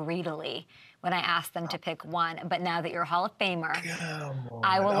so greedily when I asked them to pick one? But now that you're a Hall of Famer,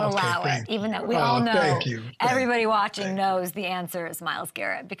 I will allow it, even though we all know, everybody watching knows the answer is Myles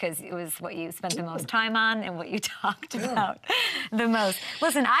Garrett, because it was what you spent the most time on and what you talked about the most.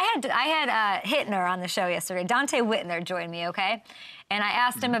 Listen, I had Hittner on the show yesterday. Dante Whitner joined me, okay? And I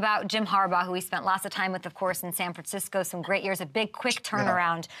asked him about Jim Harbaugh, who he spent lots of time with, of course, in San Francisco, some great years, a big, quick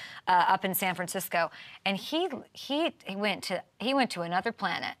turnaround up in San Francisco. And he went to another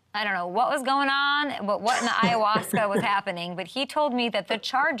planet. I don't know what was going on, what in the ayahuasca was happening, but he told me that the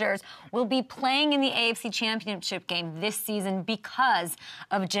Chargers will be playing in the AFC Championship game this season because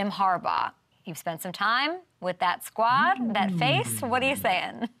of Jim Harbaugh. You've spent some time with that squad, that face. What are you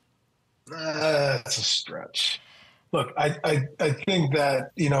saying? That's a stretch. Look, I think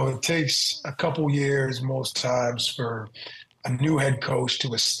that, you know, it takes a couple years most times for a new head coach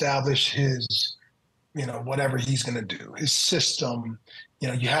to establish his, you know, whatever he's going to do, his system. You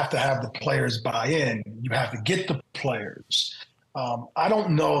know, you have to have the players buy in. You have to get the players. I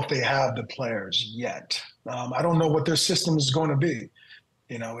don't know if they have the players yet. I don't know what their system is going to be.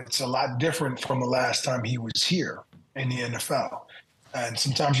 You know, it's a lot different from the last time he was here in the NFL. And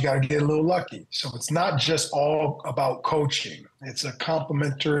sometimes you got to get a little lucky. So it's not just all about coaching. It's a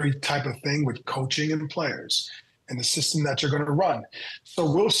complementary type of thing with coaching and players and the system that you're going to run.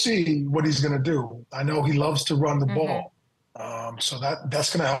 So we'll see what he's going to do. I know he loves to run the ball. So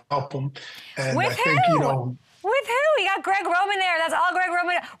that's going to help him. And With I think, who? With who? You got Greg Roman there. That's all Greg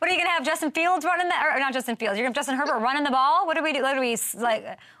Roman. What are you going to have Justin Fields running that? Or not Justin Fields. You're going to have Justin Herbert running the ball? What do we do? What do we,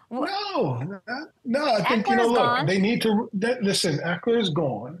 like... No. I think, Eckler's look, gone. they need to listen. Eckler is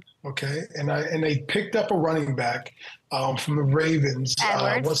gone, okay, and they picked up a running back from the Ravens.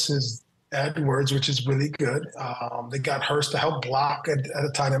 Edwards, which is really good. They got Hurst to help block at a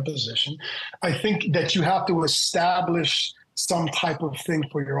tight end position. I think that you have to establish some type of thing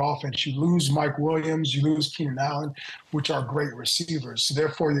for your offense. You lose Mike Williams, you lose Keenan Allen, which are great receivers. So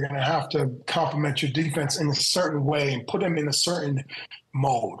therefore, you're going to have to complement your defense in a certain way and put them in a certain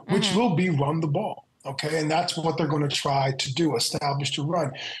mode, which will be run the ball. Okay, and that's what they're going to try to do, establish the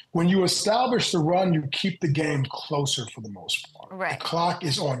run. When you establish the run, you keep the game closer for the most part. Right. The clock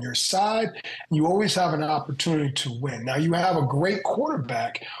is on your side. And you always have an opportunity to win. Now, you have a great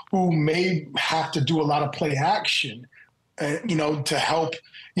quarterback who may have to do a lot of play action, to help,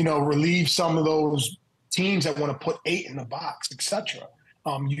 relieve some of those teams that want to put 8 in the box, etc.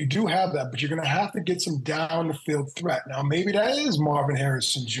 You do have that, but you're going to have to get some down the field threat. Now, maybe that is Marvin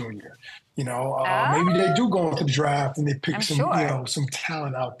Harrison Jr. Maybe they do go into the draft and they pick some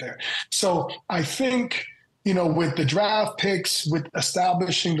talent out there. So I think, with the draft picks, with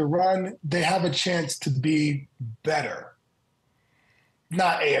establishing the run, they have a chance to be better.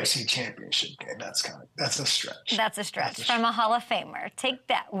 Not AFC Championship game. That's a stretch. That's a stretch from a Hall of Famer. Take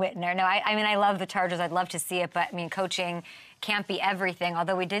that, Whitner. No, I love the Chargers. I'd love to see it, but coaching can't be everything.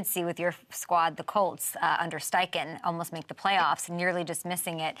 Although we did see with your squad, the Colts under Steichen almost make the playoffs, nearly just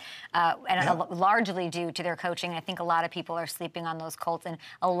missing it, largely due to their coaching. I think a lot of people are sleeping on those Colts, and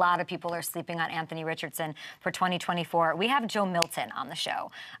a lot of people are sleeping on Anthony Richardson for 2024. We have Joe Milton on the show.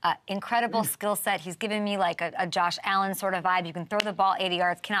 Incredible skill set. He's giving me like a Josh Allen sort of vibe. You can throw the ball 80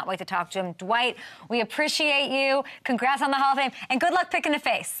 yards. Cannot wait to talk to him. Dwight, we appreciate you. Congrats on the Hall of Fame, and good luck picking a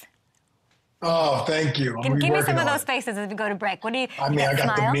face. Oh, thank you. Give me some of those faces as we go to break. What do you? I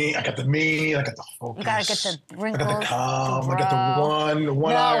got the me. I got the focus. You gotta get the wrinkles. I got the calm. I got the one No,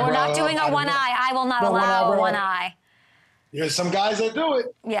 eyebrow. we're not doing a one eye. I will not allow a one eye. There's some guys that do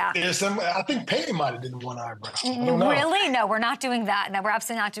it. Yeah. There's some. I think Peyton might have did one eyebrow. Really? No, we're not doing that. No, we're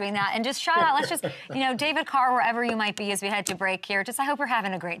absolutely not doing that. And just shout out. Let's just, David Carr, wherever you might be as we head to break here. I hope you're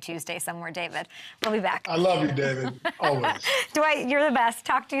having a great Tuesday somewhere, David. We'll be back. I love you, David. Always. Dwight, you're the best.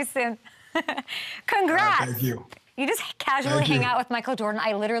 Talk to you soon. Congrats. Thank you. You just casually hang out with Michael Jordan.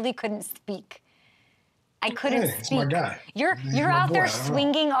 I literally couldn't speak. I couldn't speak. It's my guy. You're out there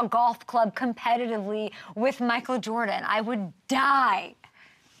swinging a golf club competitively with Michael Jordan. I would die.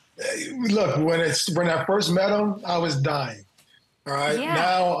 Look, when I first met him, I was dying. All right. Yeah.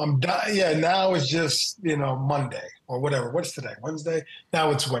 Now I'm dying. Yeah. Now it's just Monday or whatever. What's today? Wednesday.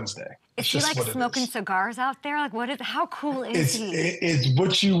 Now it's Wednesday. Is he like smoking cigars out there? Like how cool is he? It's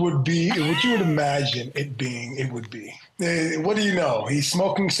what you would be, what you would imagine it would be. What do you know? He's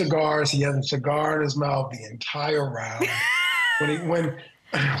smoking cigars. He has a cigar in his mouth the entire round.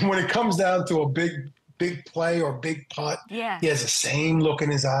 when it comes down to a big play or big putt, he has the same look in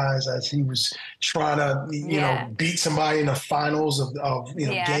his eyes as he was trying to, beat somebody in the finals of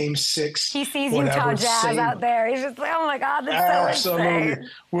Game 6. He sees Utah Jazz out there. He's just like, oh my God, that's so insane.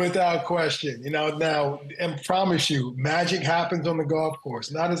 Without question. Now, and promise you, magic happens on the golf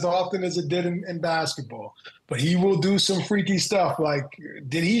course. Not as often as it did in basketball, but he will do some freaky stuff. Like,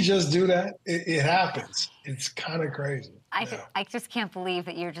 did he just do that? It happens. It's kind of crazy. I just can't believe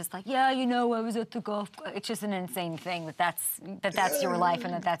that you're just like, I was at the golf. It's just an insane thing that's your life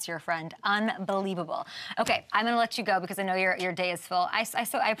and that's your friend. Unbelievable. Okay, I'm going to let you go because I know your day is full. I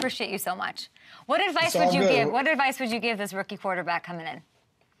appreciate you so much. What advice would you give? What advice would you give this rookie quarterback coming in?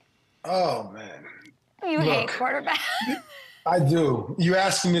 Oh man, you hate quarterbacks. I do. You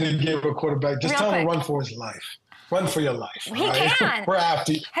asked me to give a quarterback. Just tell him to run for his life. Run for your life. He can. We're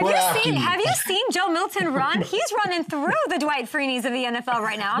after you. Have you seen Joe Milton run? He's running through the Dwight Freeneys of the NFL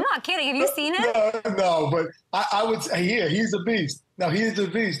right now. I'm not kidding. Have you seen it? No, but I would say, he's a beast. Now, he is a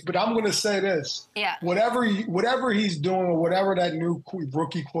beast, but I'm going to say this. Yeah. Whatever he's doing or whatever that new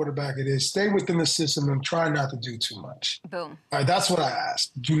rookie quarterback it is, stay within the system and try not to do too much. Boom. All right, that's what I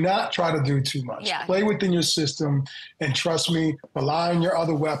asked. Do not try to do too much. Yeah. Play within your system, and trust me, rely on your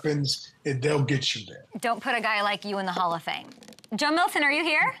other weapons, and they'll get you there. Don't put a guy like you in the Hall of Fame. Joe Milton, are you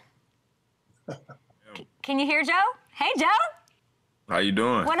here? Can you hear Joe? Hey, Joe. How you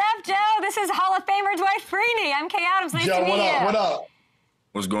doing? What up, Joe? This is Hall of Famer Dwight Freeney. I'm Kay Adams. Nice to meet you. What up?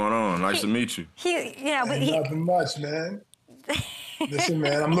 What's going on? Nice to meet you. Nothing much, man. Listen,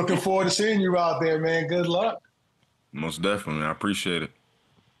 man, I'm looking forward to seeing you out there, man. Good luck. Most definitely. I appreciate it.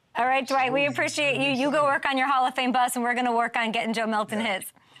 All right, Dwight, we appreciate you. You go work on your Hall of Fame bus, and we're going to work on getting Joe Milton his.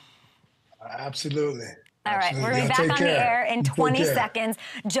 Absolutely. All right, we're going to be back on the air in 20 seconds.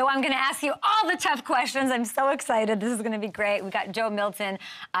 Joe, I'm going to ask you all the tough questions. I'm so excited. This is going to be great. We got Joe Milton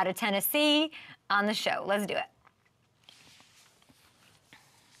out of Tennessee on the show. Let's do it.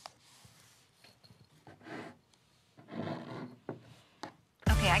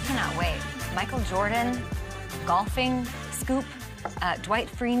 Okay, I cannot wait. Michael Jordan, golfing, scoop. Dwight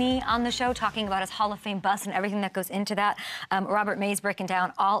Freeney on the show talking about his Hall of Fame bus and everything that goes into that. Robert Mays breaking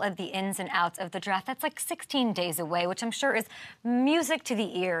down all of the ins and outs of the draft. That's like 16 days away, which I'm sure is music to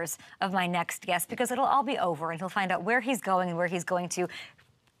the ears of my next guest because it'll all be over and he'll find out where he's going and where he's going to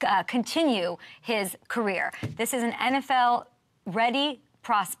continue his career. This is an NFL-ready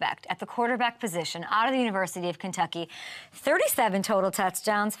prospect at the quarterback position out of the University of Kentucky. 37 total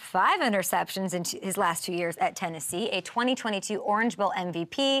touchdowns, 5 interceptions in his last 2 years at Tennessee, a 2022 Orange Bowl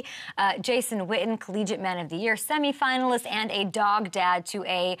MVP, Jason Witten, Collegiate Man of the Year semifinalist, and a dog dad to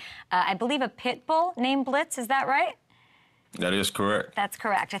I believe, a pit bull named Blitz. Is that right? That is correct. That's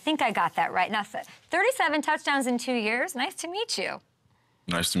correct. I think I got that right. Now, 37 touchdowns in 2 years. Nice to meet you.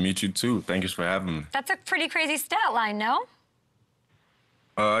 Nice to meet you, too. Thank you for having me. That's a pretty crazy stat line, no?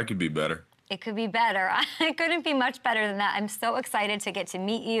 It could be better. It could be better. It couldn't be much better than that. I'm so excited to get to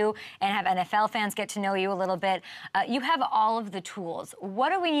meet you and have NFL fans get to know you a little bit. You have all of the tools.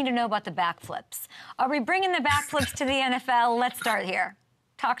 What do we need to know about the backflips? Are we bringing the backflips to the NFL? Let's start here.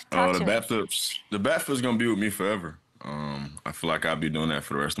 Talk to me. The backflips going to be with me forever. I feel like I'll be doing that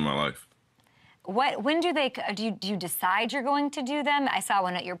for the rest of my life. When do you decide you're going to do them? I saw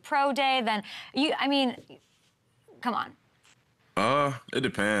one at your pro day. Then come on. It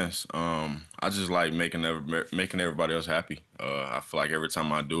depends. I just like making everybody else happy. I feel like every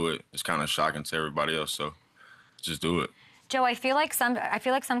time I do it, it's kind of shocking to everybody else. So just do it. Joe, I feel like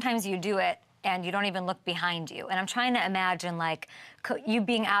sometimes you do it and you don't even look behind you. And I'm trying to imagine like you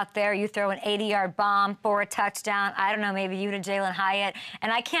being out there, you throw an 80-yard bomb for a touchdown. I don't know, maybe you to Jalen Hyatt.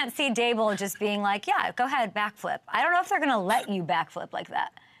 And I can't see Dable just being like, yeah, go ahead, backflip. I don't know if they're going to let you backflip like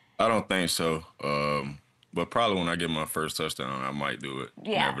that. I don't think so. But probably when I get my first touchdown, I might do it.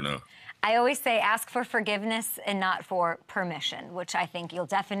 Yeah. You never know. I always say ask for forgiveness and not for permission, which I think you'll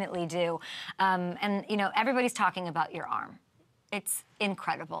definitely do. And, you know, everybody's talking about your arm. It's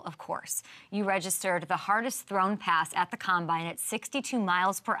incredible, of course. You registered the hardest thrown pass at the Combine at 62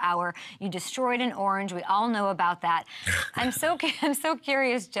 miles per hour. You destroyed an orange. We all know about that. I'm so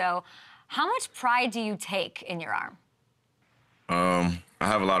curious, Joe. How much pride do you take in your arm? I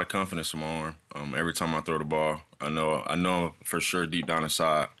have a lot of confidence in my arm. Every time I throw the ball, I know for sure deep down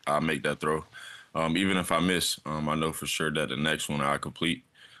inside I'll make that throw. Even if I miss, I know for sure that the next one I'll complete.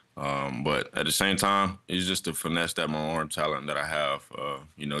 But at the same time, it's just the finesse that my arm talent that I have.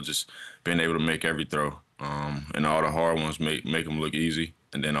 You know, just being able to make every throw. And all the hard ones make them look easy,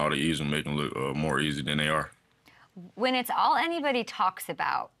 and then all the easy ones make them look more easy than they are. When it's all anybody talks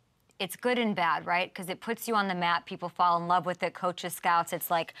about, it's good and bad, right? Because it puts you on the map. People fall in love with it. Coaches, scouts,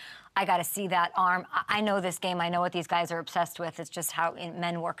 it's like, I got to see that arm. I know this game. I know what these guys are obsessed with. It's just how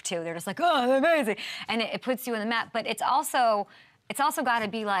men work, too. They're just like, oh, amazing. And it puts you on the map. But it's also got to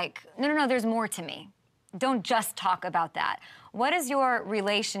be like, no, there's more to me. Don't just talk about that. What is your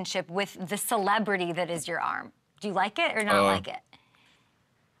relationship with the celebrity that is your arm? Do you like it or not like it?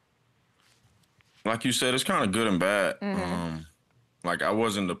 Like you said, it's kind of good and bad. Mm-hmm. Like, I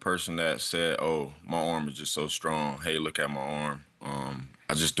wasn't the person that said, oh, my arm is just so strong. Hey, look at my arm.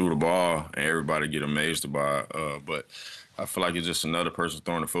 I just threw the ball, and everybody get amazed by it. But I feel like it's just another person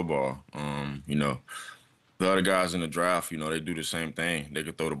throwing the football. You know, the other guys in the draft, you know, they do the same thing. They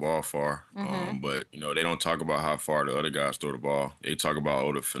can throw the ball far. Mm-hmm. But, you know, they don't talk about how far the other guys throw the ball. They talk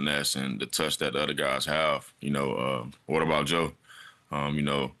about, the finesse and the touch that the other guys have. You know, what about Joe? You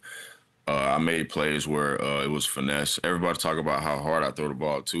know, I made plays where it was finesse. Everybody talk about how hard I throw the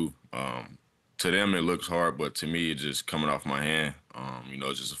ball, too. To them, it looks hard, but to me, it's just coming off my hand. You know,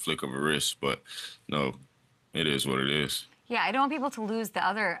 it's just a flick of a wrist. But, you know, it is what it is. Yeah, I don't want people to lose the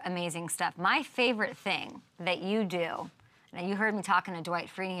other amazing stuff. My favorite thing that you do, and you heard me talking to Dwight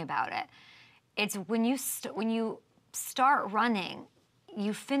Freeney about it, it's when you start running,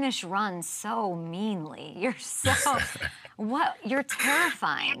 you finish runs so meanly. You're so... You're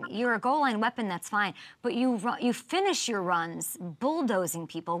terrifying. You're a goal line weapon, that's fine. But you finish your runs bulldozing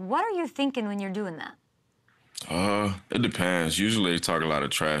people. What are you thinking when you're doing that? It depends. Usually they talk a lot of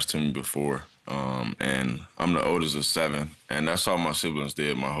trash to me before. And I'm the oldest of 7. And that's all my siblings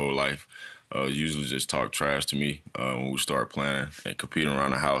did my whole life. Usually just talk trash to me when we start playing and competing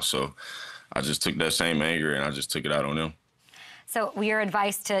around the house. So I just took that same anger and I just took it out on them. So your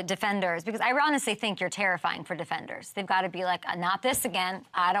advice to defenders, because I honestly think you're terrifying for defenders. They've got to be like, not this again.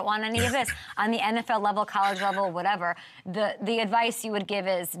 I don't want any of this. On the NFL level, college level, whatever, the advice you would give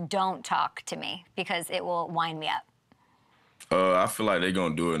is don't talk to me because it will wind me up. I feel like they're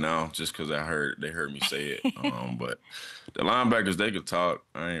going to do it now just because they heard me say it. But the linebackers, they could talk.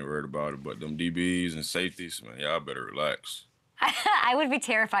 I ain't worried about it. But them DBs and safeties, man, y'all better relax. I would be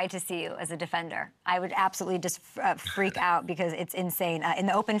terrified to see you as a defender. I would absolutely just freak out because it's insane. In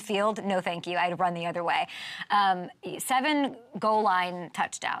the open field, no thank you. I'd run the other way. 7 goal line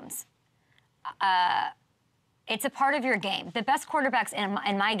touchdowns. It's a part of your game. The best quarterbacks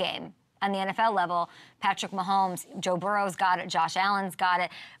in my game on the NFL level, Patrick Mahomes, Joe Burrow's got it, Josh Allen's got it.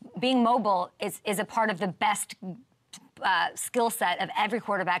 Being mobile is a part of the best skill set of every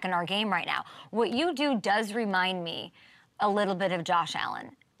quarterback in our game right now. What you do does remind me a little bit of Josh Allen.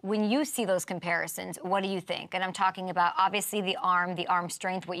 When you see those comparisons, what do you think? And I'm talking about obviously the arm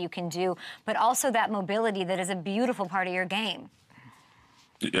strength, what you can do, but also that mobility that is a beautiful part of your game.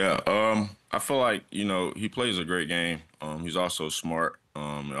 Yeah, I feel like, he plays a great game. He's also smart.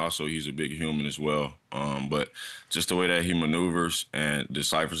 And also he's a big human as well. But just the way that he maneuvers and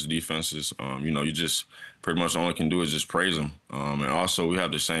deciphers defenses, you just pretty much all you can do is just praise him. And also we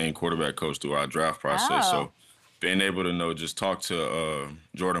have the same quarterback coach through our draft process. So being able to just talk to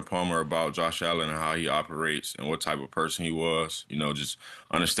Jordan Palmer about Josh Allen and how he operates and what type of person he was, just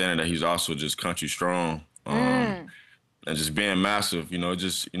understanding that he's also just country strong and just being massive,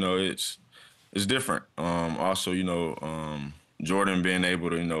 it's different. Also, Jordan being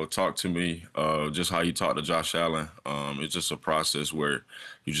able to, talk to me, just how he talked to Josh Allen, it's just a process where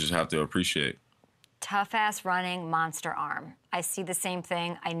you just have to appreciate. Tough-ass running, monster arm. I see the same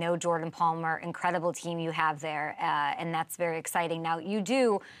thing. I know Jordan Palmer, incredible team you have there, and that's very exciting. Now,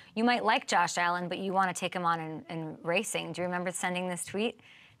 you might like Josh Allen, but you want to take him on in racing. Do you remember sending this tweet?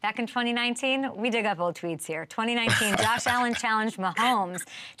 Back in 2019, we dig up old tweets here. 2019, Josh Allen challenged Mahomes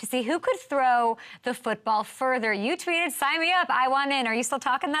to see who could throw the football further. You tweeted, sign me up, I want in. Are you still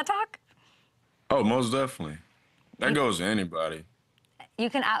talking that talk? Oh, most definitely. That goes to anybody.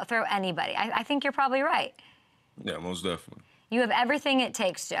 You can out-throw anybody. I think you're probably right. Yeah, most definitely. You have everything it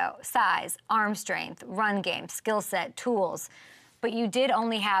takes, Joe. Size, arm strength, run game, skill set, tools. But you did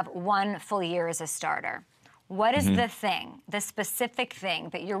only have 1 full year as a starter. What is the thing, the specific thing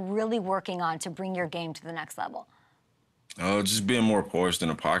that you're really working on to bring your game to the next level? Just being more poised in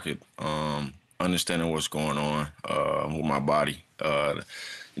the pocket, understanding what's going on with my body.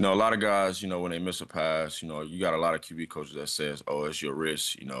 A lot of guys, when they miss a pass, you got a lot of QB coaches that says, oh, it's your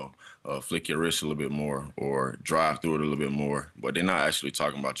wrist, flick your wrist a little bit more or drive through it a little bit more. But they're not actually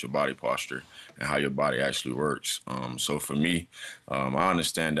talking about your body posture and how your body actually works. So for me, I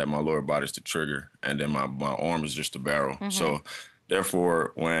understand that my lower body is the trigger and then my arm is just the barrel. So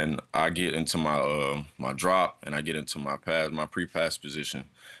therefore, when I get into my my drop and I get into my pre-pass position,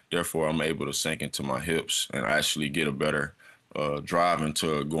 therefore I'm able to sink into my hips and actually get a better drive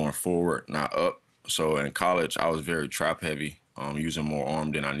into going forward, not up. So in college, I was very trap heavy, using more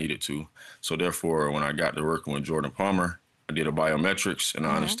arm than I needed to. So therefore, when I got to working with Jordan Palmer, I did a biometrics and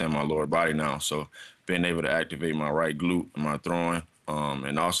I understand my lower body now. So being able to activate my right glute and my throwing,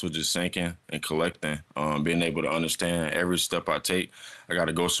 and also just sinking and collecting, being able to understand every step I take, I got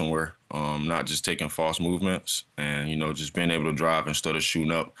to go somewhere, not just taking false movements and, just being able to drive instead of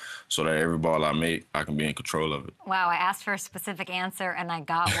shooting up so that every ball I make, I can be in control of it. Wow, I asked for a specific answer and I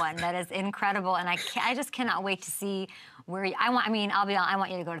got one. That is incredible. And I just cannot wait to see where I'll be honest, I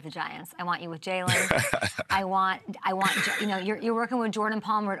want you to go to the Giants. I want you with Jalen. I want, you're working with Jordan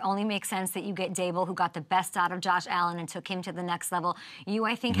Palmer. It only makes sense that you get Dable, who got the best out of Josh Allen and took him to the next level. You,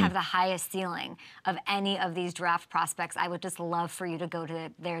 I think, have the highest ceiling of any of these draft prospects. I would just love for you to go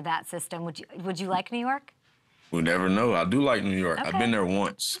to that system. Would you like New York? We'll never know. I do like New York. Okay. I've been there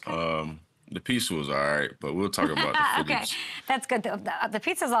once. Okay. The pizza was all right, but we'll talk about the Phillies. Okay, that's good. The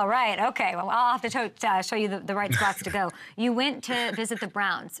pizza's all right. Okay, well, I'll have to show you the right spots to go. You went to visit the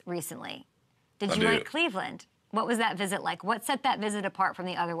Browns recently. Did you like Cleveland? What was that visit like? What set that visit apart from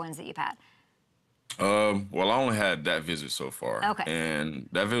the other ones that you've had? Well, I only had that visit so far. Okay. And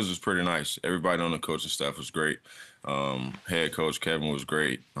that visit was pretty nice. Everybody on the coaching staff was great. Head coach Kevin was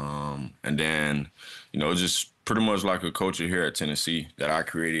great. And then, just pretty much like a culture here at Tennessee that I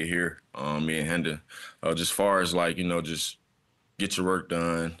created here, me and Hendon. Just far as just get your work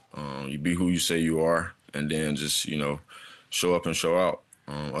done. You be who you say you are. And then just, show up and show out.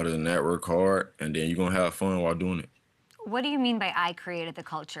 Other than that, work hard. And then you're going to have fun while doing it. what do you mean by I created the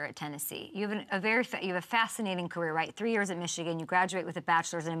culture at Tennessee? You have you have a fascinating career, right? 3 years at Michigan, you graduate with a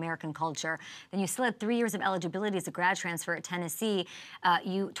bachelor's in American culture. Then you still had 3 years of eligibility as a grad transfer at Tennessee. I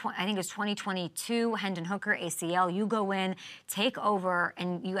think it was 2022, Hendon Hooker, ACL. You go in, take over,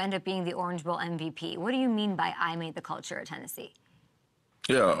 and you end up being the Orange Bowl MVP. What do you mean by I made the culture at Tennessee?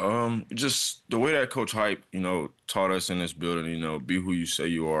 Yeah, just the way that Coach Hype, taught us in this building, be who you say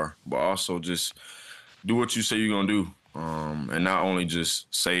you are, but also just do what you say you're gonna do. And not only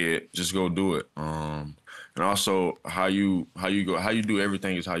just say it, just go do it. And also how you do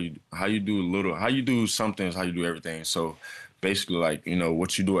everything is how you do something is how you do everything. So basically, like,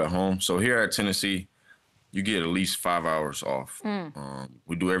 what you do at home. So here at Tennessee, you get at least 5 hours off.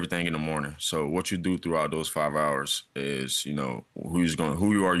 We do everything in the morning. So what you do throughout those 5 hours is,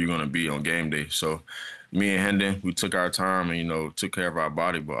 who you are gonna be on game day. So me and Hendon, we took our time and, took care of our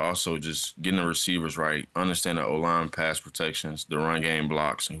body, but also just getting the receivers right, understanding the O-line pass protections, the run game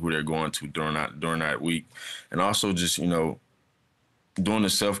blocks, and who they're going to during that week. And also just, doing the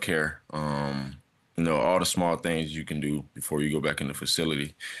self-care, all the small things you can do before you go back in the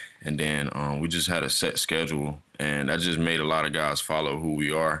facility. And then we just had a set schedule, and that just made a lot of guys follow who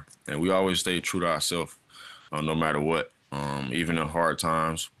we are. And we always stay true to ourselves, no matter what, even in hard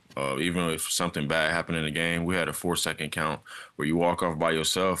times. Even if something bad happened in the game, we had a 4-second count where you walk off by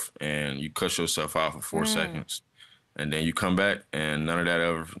yourself and you cut yourself out for 4 seconds. And then you come back, and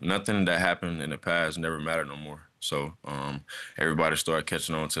nothing that happened in the past never mattered no more. So everybody started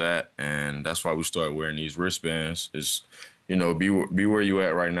catching on to that, and that's why we started wearing these wristbands. Is be where you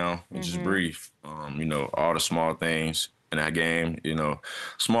at right now and just breathe. All the small things in that game.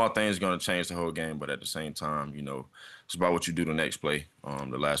 Small things gonna change the whole game, but at the same time, it's about what you do the next play.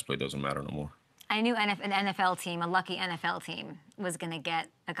 The last play doesn't matter no more. I knew an NFL team, a lucky NFL team, was going to get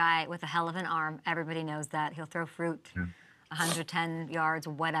a guy with a hell of an arm. Everybody knows that. He'll throw fruit, 110 yards,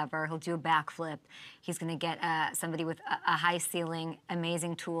 whatever. He'll do a backflip. He's going to get somebody with a high ceiling,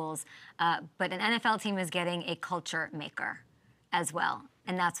 amazing tools. But an NFL team is getting a culture maker as well.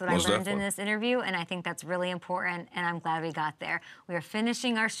 And that's what I learned in this interview, and I think that's really important, and I'm glad we got there. We are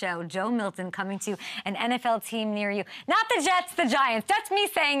finishing our show. Joe Milton coming to an NFL team near you. Not the Jets, the Giants. That's me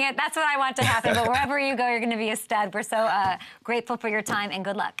saying it. That's what I want to happen. But wherever you go, you're going to be a stud. We're so grateful for your time, and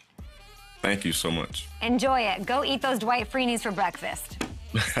good luck. Thank you so much. Enjoy it. Go eat those Dwight Freeneys for breakfast.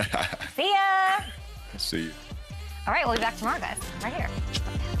 See ya. See you. All right, we'll be back tomorrow, guys, right here.